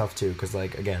think it's tough, too, because,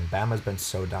 like, again, Bama's been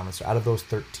so dominant. So out of those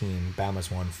 13,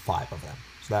 Bama's won 5 of them.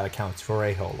 So that accounts for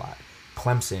a whole lot.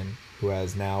 Clemson, who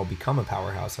has now become a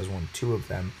powerhouse, has won 2 of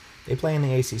them. They play in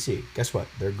the ACC. Guess what?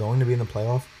 They're going to be in the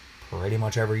playoff pretty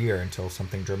much every year until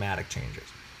something dramatic changes.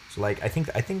 So, like, I think,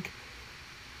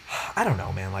 I don't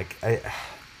know, man. Like,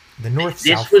 the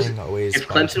North-South thing always. If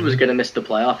Clemson was going to miss the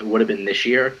playoff, it would have been this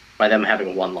year by them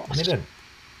having 1 loss. And they did.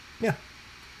 Yeah.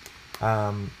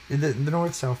 The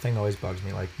North-South thing always bugs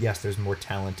me. Like, yes, there's more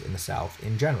talent in the South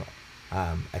in general.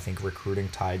 I think recruiting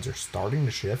tides are starting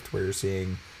to shift where you're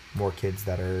seeing more kids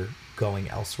that are going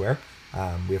elsewhere.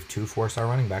 We have 2 4-star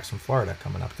running backs from Florida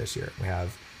coming up this year. We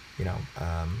have,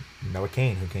 Noah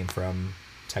Kane, who came from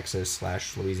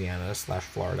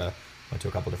Texas/Louisiana/Florida, went to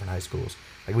a couple different high schools.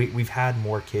 Like, we've had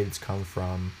more kids come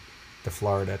from the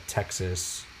Florida,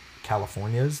 Texas,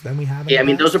 Californias than we have. Yeah, I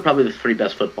mean, those are probably the 3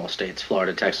 best football states: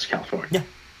 Florida, Texas, California. Yeah.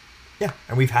 Yeah,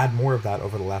 and we've had more of that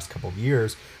over the last couple of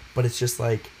years, but it's just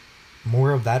like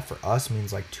more of that for us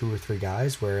means like 2 or 3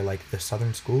 guys, where like the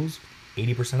Southern schools,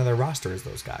 80% of their roster is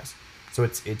those guys. So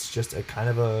it's just a kind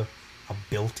of a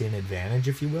built-in advantage,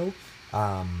 if you will.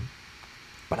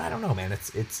 But I don't know, man.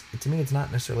 It's to me, it's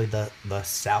not necessarily the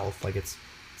South. Like it's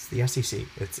the SEC.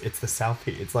 It's the South.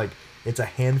 It's like it's a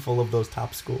handful of those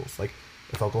top schools. Like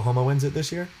if Oklahoma wins it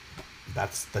this year,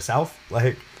 that's the South.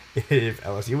 Like if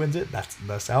LSU wins it, that's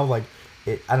the South. Like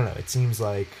I don't know. It seems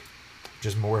like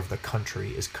just more of the country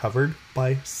is covered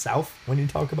by South when you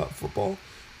talk about football.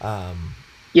 Yeah,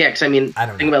 because I mean,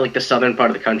 think about like the southern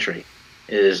part of the country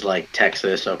is like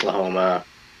Texas, Oklahoma.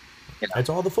 It's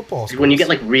all the football schools. When you get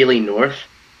like really north,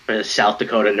 South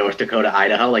Dakota, North Dakota,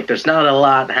 Idaho, like there's not a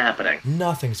lot happening.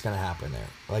 Nothing's gonna happen there.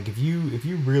 Like if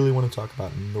you really want to talk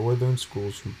about northern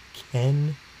schools who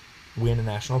can win a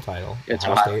national title, It's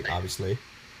Ohio State, obviously.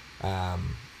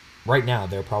 Right now,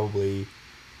 they're probably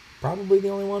the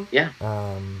only one. Yeah.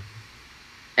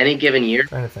 Any given year.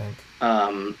 Trying to think.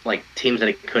 Like teams that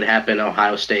it could happen: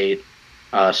 Ohio State,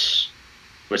 us,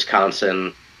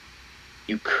 Wisconsin.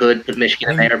 You could put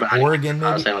Michigan in there, but Oregon,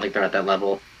 honestly, I don't think they're at that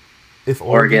level. If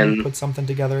Oregon put something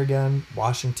together again,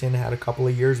 Washington had a couple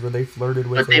of years where they flirted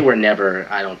with it. But they were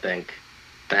never, I don't think,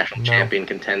 national champion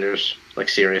contenders. Like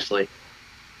seriously.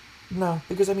 No,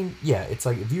 because I mean, yeah, it's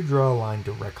like if you draw a line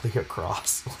directly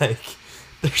across, like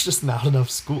there's just not enough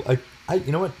school. Like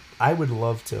you know what? I would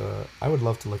love to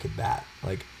look at that.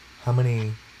 Like how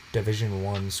many Division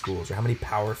I schools or how many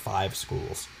Power 5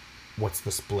 schools? What's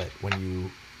the split when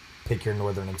you pick your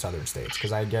northern and southern states?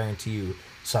 Because I guarantee you,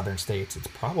 southern states, it's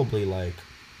probably like.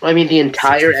 Well, I mean, the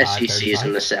entire 65, SEC is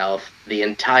in the South. The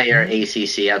entire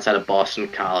ACC outside of Boston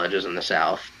College is in the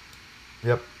South.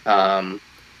 Yep.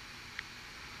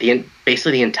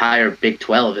 Basically the entire Big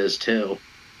 12 is too.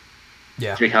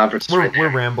 Yeah. 3 conferences. We're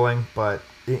rambling, but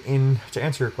to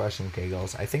answer your question,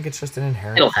 Kegels, I think it's just an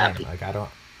inherent It'll thing. happen. Like I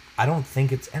don't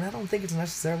think it's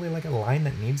necessarily like a line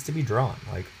that needs to be drawn.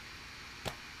 Like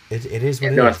it is what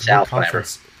it is. North, South, whatever.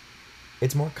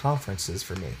 It's more conferences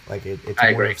for me. Like it's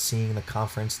I more agree. of seeing the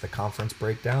conference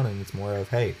breakdown, and it's more of,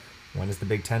 hey, when is the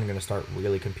Big Ten going to start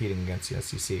really competing against the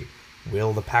SEC?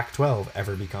 Will the Pac-12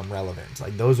 ever become relevant?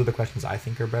 Like those are the questions I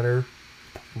think are better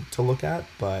to look at.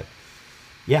 But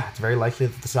yeah, it's very likely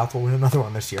that the South will win another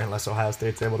one this year unless Ohio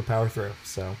State's able to power through.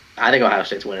 So I think Ohio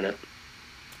State's winning it.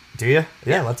 do you?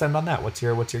 Yeah, let's end on that. What's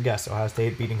your guess? Ohio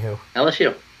State beating who?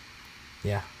 LSU.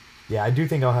 Yeah, I do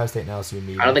think Ohio State and LSU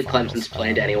meet. I don't think Clemson's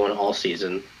played anyone all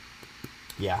season.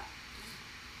 Yeah,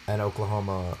 and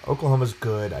Oklahoma's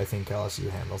good. I think LSU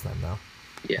handles them though.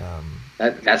 Yeah.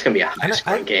 That's gonna be a high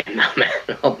scoring game, now, man.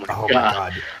 Oh my Oh god. my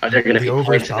god. Are there gonna The be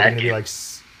over is points in probably that going to be game? like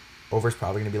over's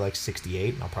probably going to be like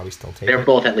 68, and I'll probably still take They're it.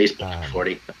 both at least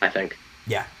 40, I think.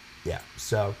 Yeah, yeah.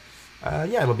 So,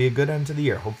 yeah, it'll be a good end to the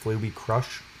year. Hopefully, we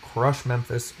crush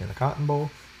Memphis in the Cotton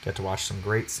Bowl. Get to watch some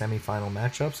great semifinal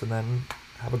matchups, and then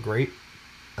have a great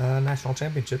national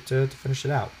championship to finish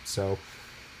it out. So,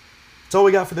 that's all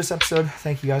we got for this episode.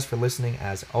 Thank you guys for listening,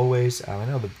 as always. I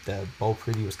know the bowl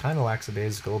preview was kind of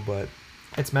lackadaisical, but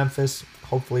it's Memphis.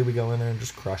 Hopefully, we go in there and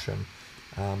just crush them.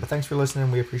 But thanks for listening.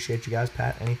 We appreciate you guys.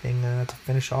 Pat, anything to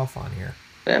finish off on here?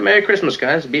 Yeah, Merry Christmas,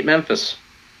 guys. Beat Memphis.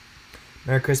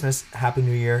 Merry Christmas. Happy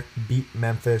New Year. Beat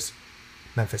Memphis.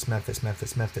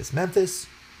 Memphis.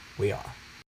 We are.